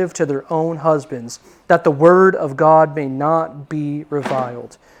submissive to their own husbands, that the word of God may not be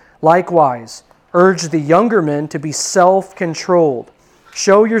reviled. Likewise, urge the younger men to be self-controlled.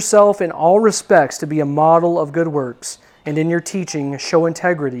 Show yourself in all respects to be a model of good works, and in your teaching show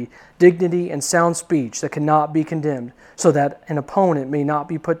integrity, dignity, and sound speech that cannot be condemned, so that an opponent may not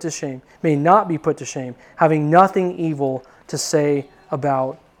be put to shame, having nothing evil to say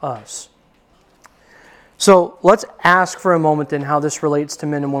about us. So let's ask for a moment then how this relates to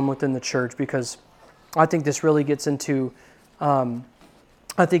men and women within the church, because I think this really gets into,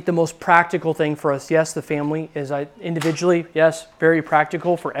 I think the most practical thing for us, yes, the family is individually, yes, very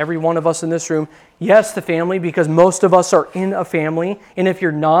practical for every one of us in this room. Yes, the family, because most of us are in a family. And if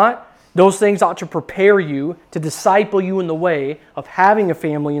you're not, those things ought to prepare you to disciple you in the way of having a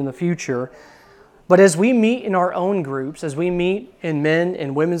family in the future. But as we meet in our own groups, as we meet in men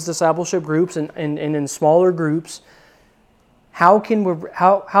and women's discipleship groups and in smaller groups, how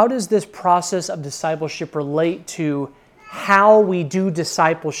does this process of discipleship relate to how we do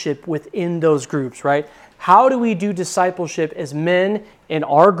discipleship within those groups, right? How do we do discipleship as men in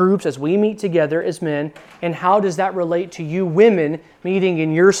our groups as we meet together as men, and how does that relate to you women meeting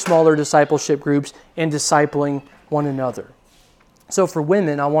in your smaller discipleship groups and discipling one another? So for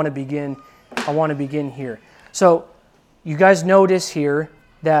women, I want to begin here. So you guys notice here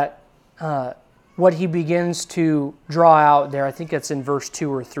that what he begins to draw out there, I think it's in verse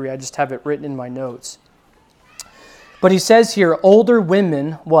 2 or 3. I just have it written in my notes. But he says here, older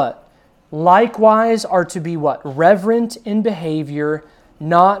women, what? Likewise are to be what? Reverent in behavior,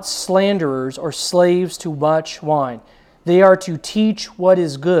 not slanderers or slaves to much wine. They are to teach what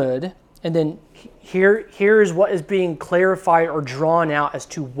is good. And then here is what is being clarified or drawn out as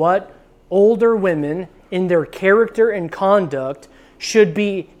to what older women in their character and conduct should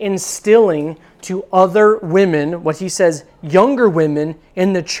be instilling to other women, what he says, younger women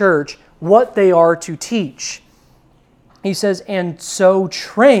in the church, what they are to teach. He says, and so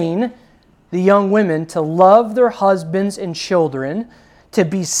train the young women to love their husbands and children, to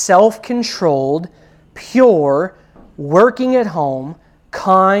be self-controlled, pure, working at home,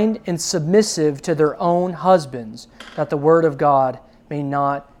 kind, and submissive to their own husbands, that the word of God may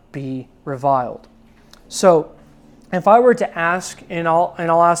not be reviled. So, if I were to ask, and I'll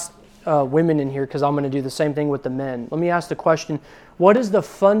ask women in here because I'm going to do the same thing with the men. Let me ask the question, what is the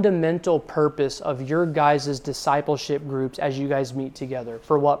fundamental purpose of your guys' discipleship groups as you guys meet together?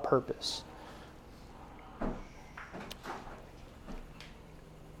 For what purpose?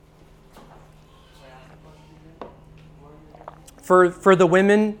 For the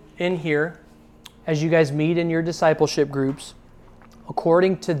women in here, as you guys meet in your discipleship groups,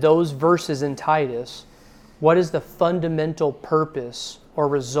 according to those verses in Titus, what is the fundamental purpose or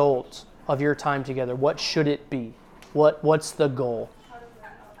result of your time together? What should it be? What's the goal?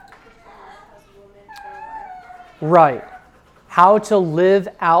 Right. How to live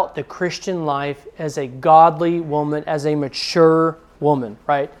out the Christian life as a godly woman, as a mature woman,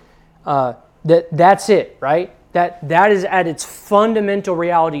 right? That's it, right? That is at its fundamental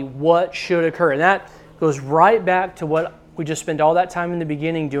reality what should occur. And that goes right back to what we just spent all that time in the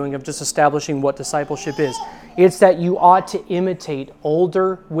beginning doing of just establishing what discipleship is. It's that you ought to imitate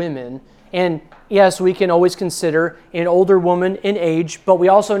older women. And yes, we can always consider an older woman in age, but we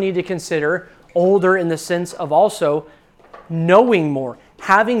also need to consider older in the sense of also knowing more,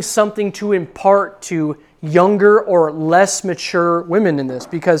 having something to impart to younger or less mature women in this.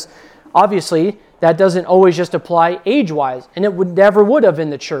 Because obviously, that doesn't always just apply age-wise, and it never would have in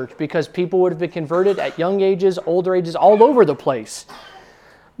the church because people would have been converted at young ages, older ages, all over the place.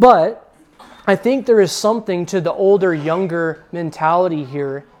 But I think there is something to the older-younger mentality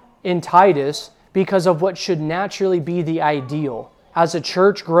here in Titus because of what should naturally be the ideal. As a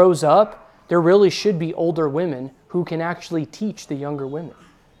church grows up, there really should be older women who can actually teach the younger women.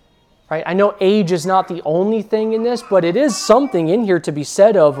 Right? I know age is not the only thing in this, but it is something in here to be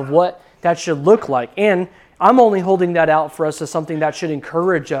said of what that should look like. And I'm only holding that out for us as something that should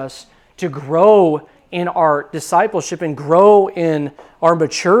encourage us to grow in our discipleship and grow in our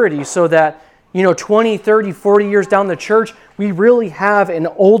maturity so that, 20, 30, 40 years down the church, we really have an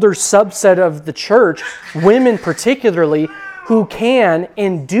older subset of the church, women particularly, who can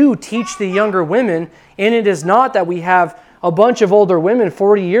and do teach the younger women. And it is not that we have a bunch of older women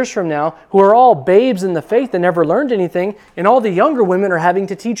 40 years from now who are all babes in the faith and never learned anything, and all the younger women are having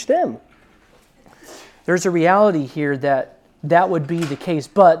to teach them. There's a reality here that would be the case,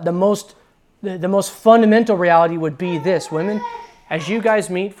 but the most fundamental reality would be this: women, as you guys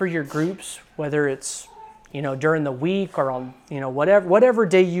meet for your groups, whether it's during the week or on whatever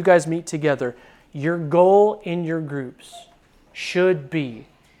day you guys meet together, your goal in your groups should be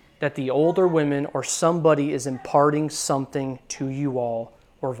that the older women or somebody is imparting something to you all,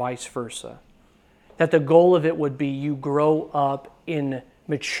 or vice versa. That the goal of it would be you grow up in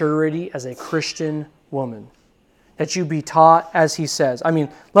maturity as a Christian woman. That you be taught as he says. I mean,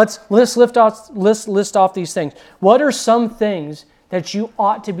 let's list off these things. What are some things that you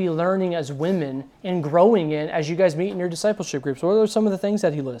ought to be learning as women and growing in as you guys meet in your discipleship groups? What are some of the things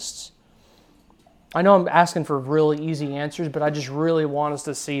that he lists? I know I'm asking for really easy answers, but I just really want us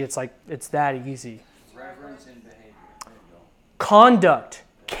to see it's that easy. Reverence and behavior. There you go. Conduct,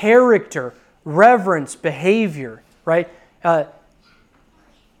 character, reverence, behavior, right?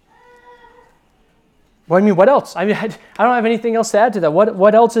 What else? I don't have anything else to add to that.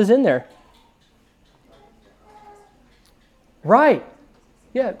 What else is in there? Right.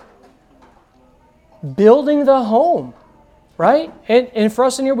 Yeah. Building the home. Right? And for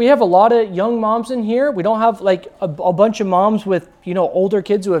us in here, we have a lot of young moms in here. We don't have a bunch of moms with, older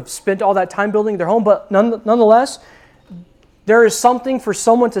kids who have spent all that time building their home. But nonetheless, there is something for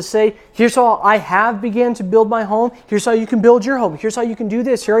someone to say, here's how I have began to build my home. Here's how you can build your home. Here's how you can do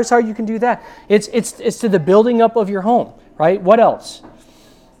this. Here's how you can do that. It's to the building up of your home. Right? What else?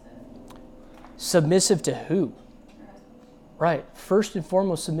 Submissive to who? Right. First and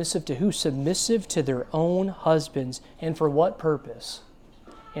foremost, submissive to who? Submissive to their own husbands. And for what purpose?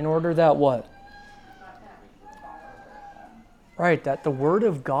 In order that what? Right, that the word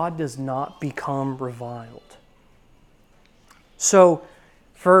of God does not become reviled. So,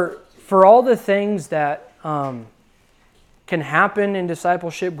 for all the things that can happen in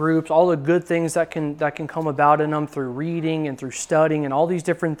discipleship groups, all the good things that can come about in them through reading and through studying and all these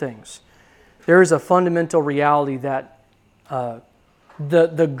different things, there is a fundamental reality that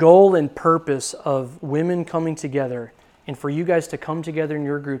the goal and purpose of women coming together and for you guys to come together in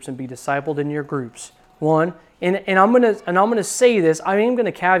your groups and be discipled in your groups. One, and I'm gonna say this, I am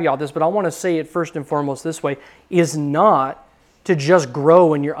gonna caveat this, but I want to say it first and foremost this way, is not to just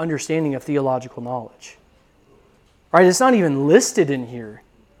grow in your understanding of theological knowledge. Right? It's not even listed in here.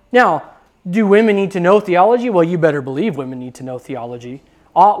 Now, do women need to know theology? Well, you better believe women need to know theology.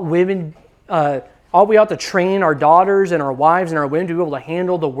 Ought we ought to train our daughters and our wives and our women to be able to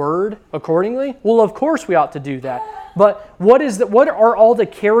handle the word accordingly? Well, of course we ought to do that. But what are all the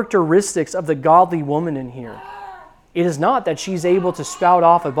characteristics of the godly woman in here? It is not that she's able to spout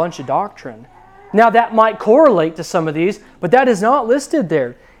off a bunch of doctrine. Now that might correlate to some of these, but that is not listed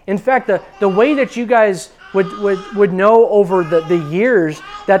there. In fact, the way that you guys would know over the years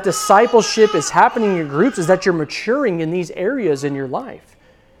that discipleship is happening in your groups is that you're maturing in these areas in your life.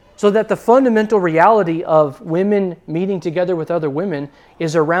 So that the fundamental reality of women meeting together with other women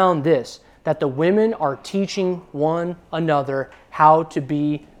is around this, that the women are teaching one another how to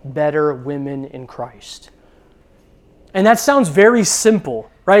be better women in Christ. And that sounds very simple,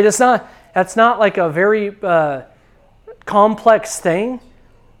 right? That's not like a very complex thing,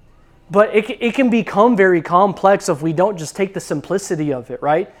 but it can become very complex if we don't just take the simplicity of it,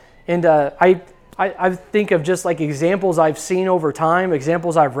 right? And I think of just like examples I've seen over time,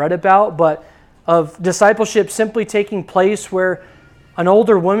 examples I've read about, but of discipleship simply taking place where an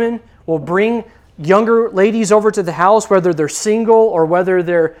older woman will bring younger ladies over to the house, whether they're single or whether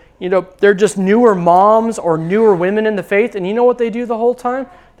they're just newer moms or newer women in the faith. And you know what they do the whole time?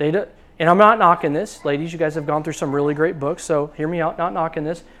 And I'm not knocking this. Ladies, you guys have gone through some really great books, so hear me out, not knocking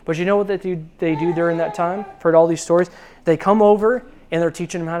this. But you know what they do during that time? I've heard all these stories. They come over and they're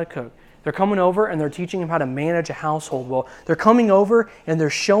teaching them how to cook. They're coming over and they're teaching them how to manage a household well. They're coming over and they're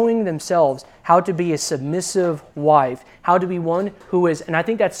showing themselves how to be a submissive wife, how to be one who is, and I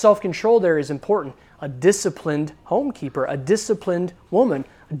think that self-control there is important, a disciplined homekeeper, a disciplined woman,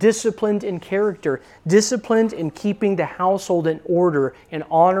 disciplined in character, disciplined in keeping the household in order and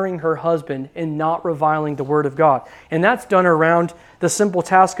honoring her husband and not reviling the Word of God. And that's done around the simple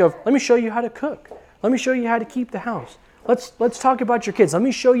task of, let me show you how to cook. Let me show you how to keep the house. Let's talk about your kids. Let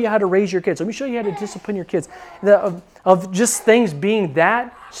me show you how to raise your kids. Let me show you how to discipline your kids. Of just things being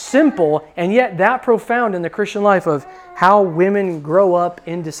that simple and yet that profound in the Christian life of how women grow up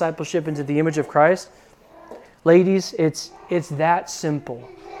in discipleship into the image of Christ. Ladies, it's that simple.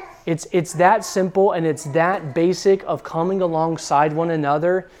 It's that simple and it's that basic of coming alongside one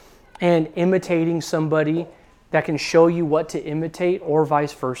another and imitating somebody that can show you what to imitate or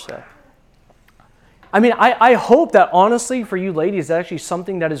vice versa. I mean, I hope that honestly for you ladies, that's actually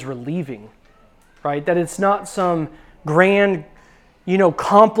something that is relieving, right? That it's not some grand,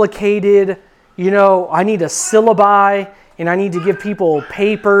 complicated, I need a syllabi and I need to give people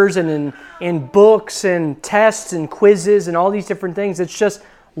papers and books and tests and quizzes and all these different things. It's just,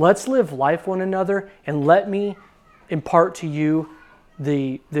 let's live life one another and let me impart to you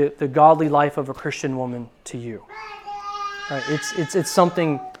the godly life of a Christian woman to you. Right? It's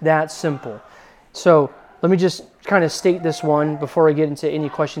something that simple. So let me just kind of state this one before I get into any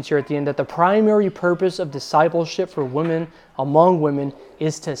questions here at the end, that the primary purpose of discipleship for women among women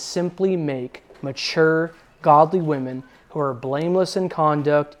is to simply make mature, godly women who are blameless in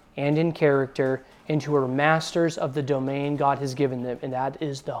conduct and in character and who are masters of the domain God has given them, and that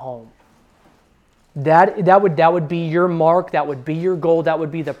is the home. That would be your mark, that would be your goal, that would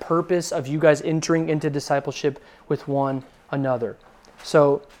be the purpose of you guys entering into discipleship with one another.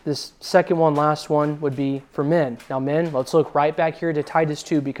 So this second one, last one, would be for men. Now men, let's look right back here to Titus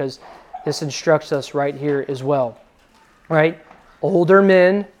 2 because this instructs us right here as well. Right? Older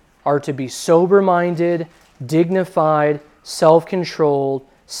men are to be sober-minded, dignified, self-controlled,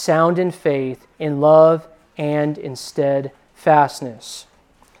 sound in faith, in love, and in steadfastness.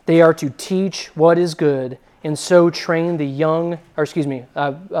 They are to teach what is good, and so train the young,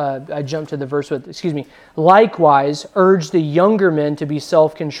 I jumped to the verse with, likewise, urge the younger men to be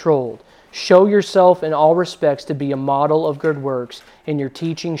self-controlled. Show yourself in all respects to be a model of good works. In your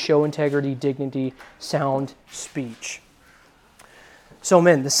teaching, show integrity, dignity, sound speech. So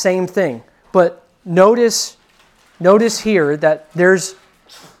men, the same thing. But notice here that there's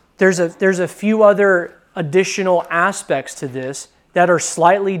a few other additional aspects to this that are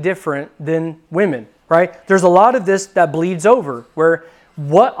slightly different than women. Right? There's a lot of this that bleeds over, where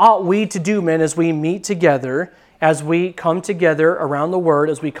what ought we to do, men, as we meet together, as we come together around the Word,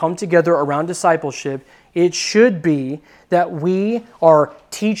 as we come together around discipleship, it should be that we are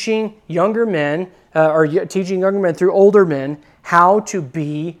teaching younger men, through older men, how to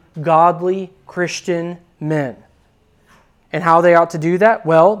be godly Christian men. And how they ought to do that?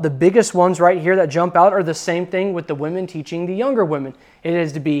 Well, the biggest ones right here that jump out are the same thing with the women teaching the younger women. It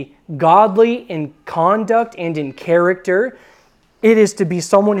is to be godly in conduct and in character. It is to be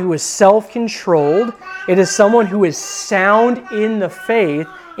someone who is self-controlled. It is someone who is sound in the faith,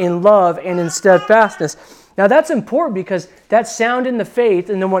 in love, and in steadfastness. Now that's important because that's sound in the faith,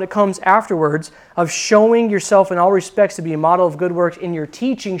 and then when it comes afterwards of showing yourself in all respects to be a model of good works, in your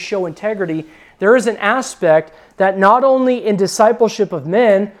teaching show integrity, there is an aspect that not only in discipleship of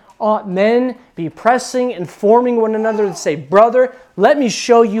men, ought men be pressing and forming one another to say, brother, let me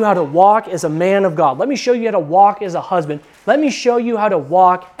show you how to walk as a man of God. Let me show you how to walk as a husband. Let me show you how to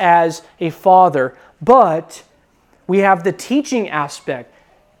walk as a father. But we have the teaching aspect.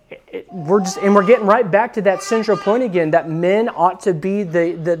 We're getting right back to that central point again, that men ought to be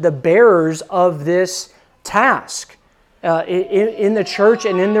the bearers of this task in the church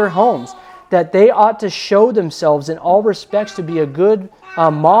and in their homes. That they ought to show themselves in all respects to be a good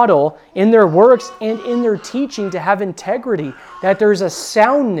model in their works and in their teaching, to have integrity, that there's a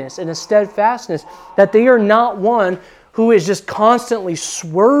soundness and a steadfastness, that they are not one who is just constantly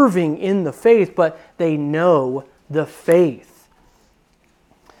swerving in the faith, but they know the faith.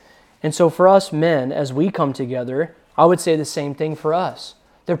 And so for us men, as we come together, I would say the same thing for us.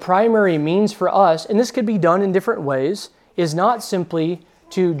 The primary means for us, and this could be done in different ways, is not simply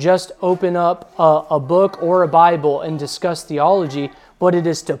to just open up a book or a Bible and discuss theology, but it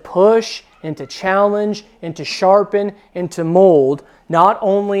is to push and to challenge and to sharpen and to mold not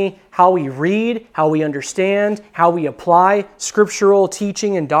only how we read, how we understand, how we apply scriptural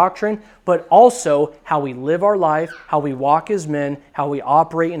teaching and doctrine, but also how we live our life, how we walk as men, how we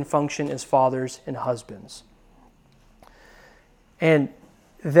operate and function as fathers and husbands. And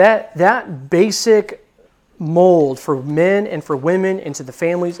that basic mold for men and for women, into the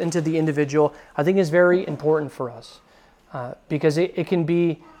families, into the individual, I think is very important for us. Because it can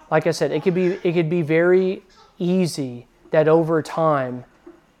be, like I said, it could be very easy that over time,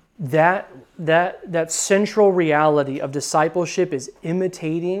 that central reality of discipleship is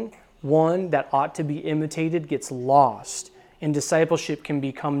imitating one that ought to be imitated gets lost, and discipleship can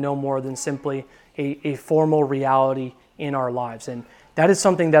become no more than simply a formal reality in our lives. And that is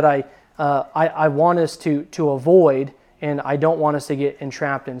something that I want us to avoid, and I don't want us to get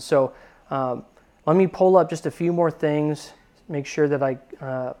entrapped in. So let me pull up just a few more things, make sure that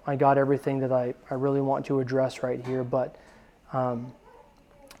I got everything that I really want to address right here. But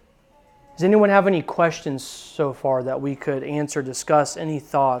does anyone have any questions so far that we could answer, discuss, any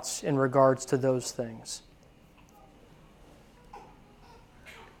thoughts in regards to those things?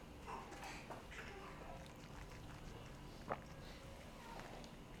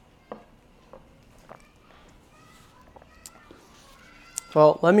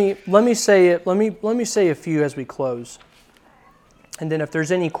 Well, let me say a few as we close, and then if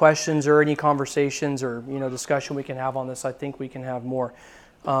there's any questions or any conversations or discussion we can have on this, I think we can have more.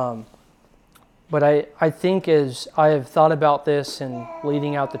 But I think as I have thought about this and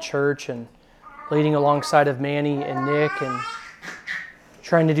leading out the church and leading alongside of Manny and Nick and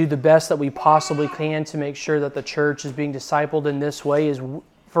trying to do the best that we possibly can to make sure that the church is being discipled in this way, is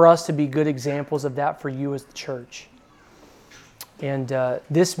for us to be good examples of that for you as the church. And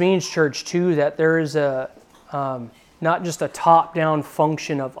this means, church, too, that there is not just a top-down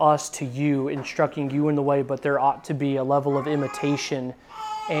function of us to you, instructing you in the way, but there ought to be a level of imitation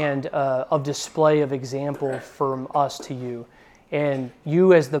and of display of example from us to you. And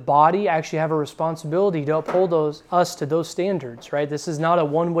you as the body actually have a responsibility to uphold us to those standards, right? This is not a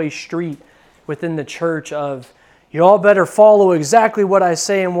one-way street within the church of, you all better follow exactly what I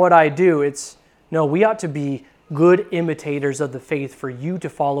say and what I do. No, we ought to be good imitators of the faith for you to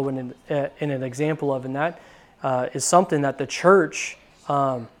follow in an example of, and that is something that the church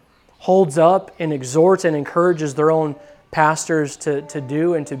holds up and exhorts and encourages their own pastors to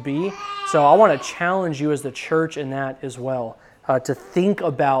do and to be. So I want to challenge you as the church in that as well, to think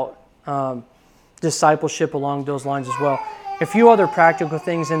about discipleship along those lines as well. A few other practical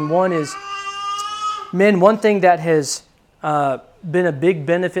things, and one is, men, one thing that has been a big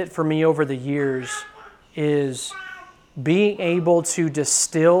benefit for me over the years is being able to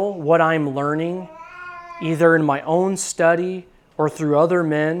distill what I'm learning either in my own study or through other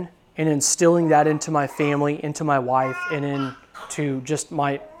men, and instilling that into my family, into my wife, and into just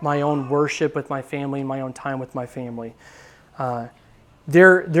my own worship with my family and my own time with my family.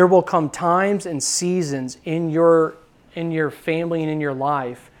 There will come times and seasons in your family and in your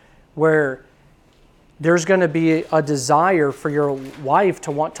life where there's going to be a desire for your wife to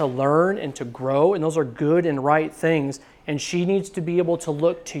want to learn and to grow, and those are good and right things, and she needs to be able to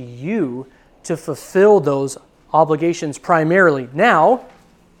look to you to fulfill those obligations primarily. Now,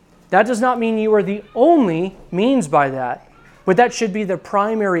 that does not mean you are the only means by that, but that should be the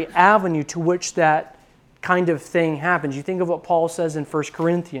primary avenue to which that kind of thing happens. You think of what Paul says in 1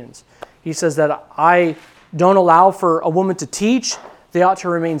 Corinthians. He says that I don't allow for a woman to teach. They ought to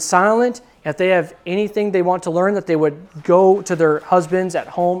remain silent. If they have anything they want to learn, that they would go to their husbands at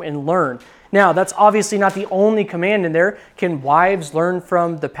home and learn. Now, that's obviously not the only command in there. Can wives learn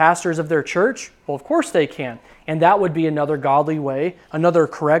from the pastors of their church? Well, of course they can. And that would be another godly way, another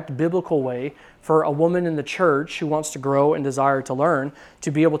correct biblical way for a woman in the church who wants to grow and desire to learn to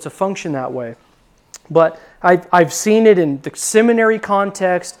be able to function that way. But I've seen it in the seminary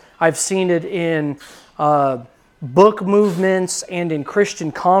context. I've seen it in book movements and in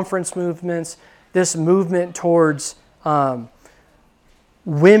Christian conference movements, this movement towards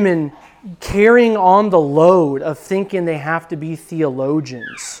women carrying on the load of thinking they have to be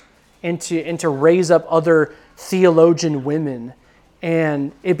theologians and to raise up other theologian women.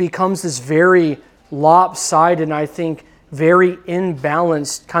 And it becomes this very lopsided and I think very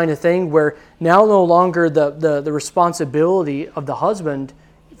imbalanced kind of thing where now no longer the responsibility of the husband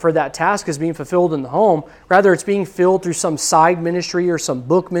for that task is being fulfilled in the home. Rather, it's being filled through some side ministry or some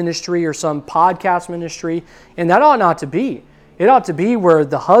book ministry or some podcast ministry. And that ought not to be. It ought to be where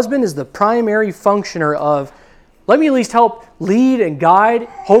the husband is the primary functioner of, let me at least help lead and guide,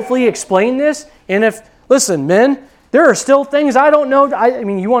 hopefully explain this. And listen, men, there are still things I don't know. I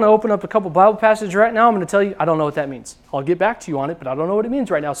mean, you want to open up a couple Bible passages right now? I'm going to tell you, I don't know what that means. I'll get back to you on it, but I don't know what it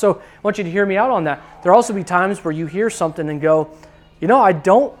means right now. So I want you to hear me out on that. There'll also be times where you hear something and go, I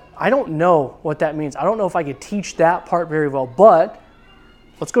don't know what that means. I don't know if I could teach that part very well, but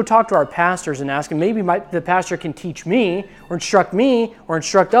Let's go talk to our pastors and ask them. Maybe the pastor can teach me or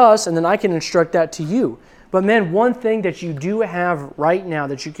instruct us, and then I can instruct that to you. But man, one thing that you do have right now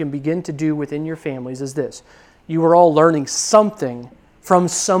that you can begin to do within your families is this. You are all learning something from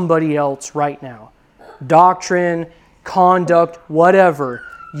somebody else right now. Doctrine, conduct, whatever.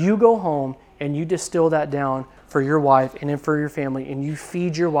 You go home and you distill that down for your wife and then for your family, and you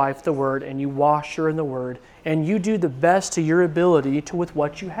feed your wife the Word, and you wash her in the Word, and you do the best to your ability with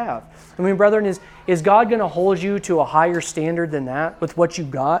what you have. I mean, brethren, is God going to hold you to a higher standard than that with what you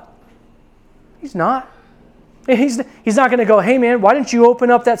got? He's not. He's not going to go, hey man, why didn't you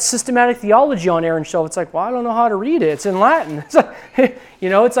open up that systematic theology on Aaron's shelf? It's like, well, I don't know how to read it. It's in Latin. It's like,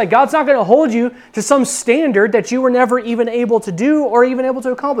 it's like God's not going to hold you to some standard that you were never even able to do or even able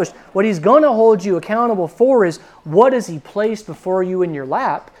to accomplish. What He's going to hold you accountable for is what has He placed before you in your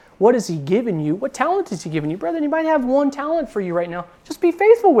lap? What has He given you? What talent has He given you? Brethren, He might have one talent for you right now. Just be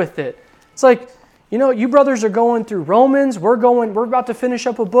faithful with it. It's like, you brothers are going through Romans. We're about to finish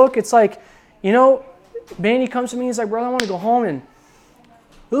up a book. It's like, Manny comes to me and he's like, brother, I want to go home and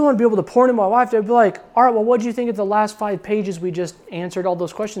really want to be able to pour into my wife. They'd be like, all right, well, what do you think of the last 5 pages we just answered all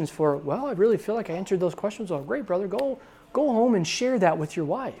those questions for? Well, I really feel like I answered those questions. Oh, great, brother. Go home and share that with your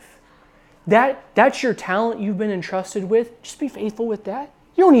wife. That's your talent you've been entrusted with. Just be faithful with that.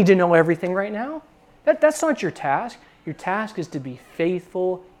 You don't need to know everything right now. That's not your task. Your task is to be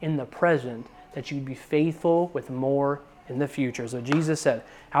faithful in the present, that you'd be faithful with more in the future. So Jesus said,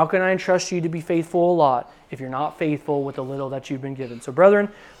 how can I entrust you to be faithful a lot if you're not faithful with the little that you've been given? So brethren,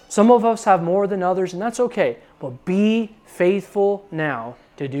 some of us have more than others, and that's okay. But be faithful now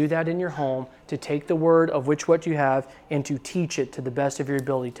to do that in your home, to take the word of what you have and to teach it to the best of your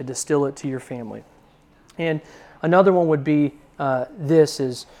ability, to distill it to your family. And another one would be for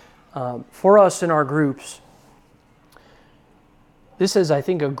us in our groups, this is, I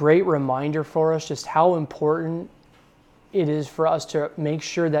think, a great reminder for us just how important it is for us to make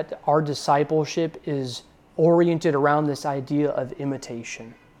sure that our discipleship is oriented around this idea of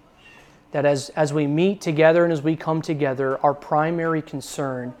imitation. That as we meet together and as we come together, our primary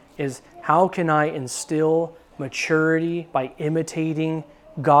concern is how can I instill maturity by imitating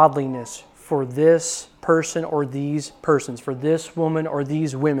godliness for this person or these persons, for this woman or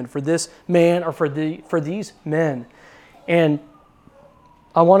these women, for this man or for these men. And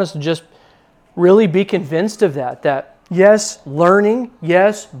I want us to just really be convinced of that yes, learning,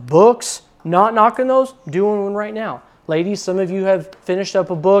 yes, books, not knocking those, doing one right now. Ladies, some of you have finished up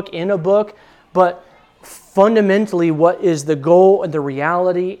a book, but fundamentally what is the goal and the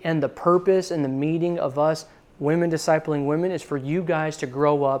reality and the purpose and the meaning of us women discipling women is for you guys to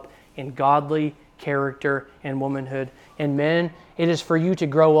grow up in godly character and womanhood. And men, it is for you to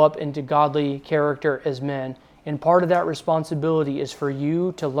grow up into godly character as men. And part of that responsibility is for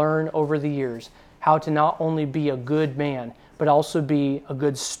you to learn over the years how to not only be a good man, but also be a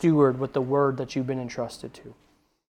good steward with the word that you've been entrusted to.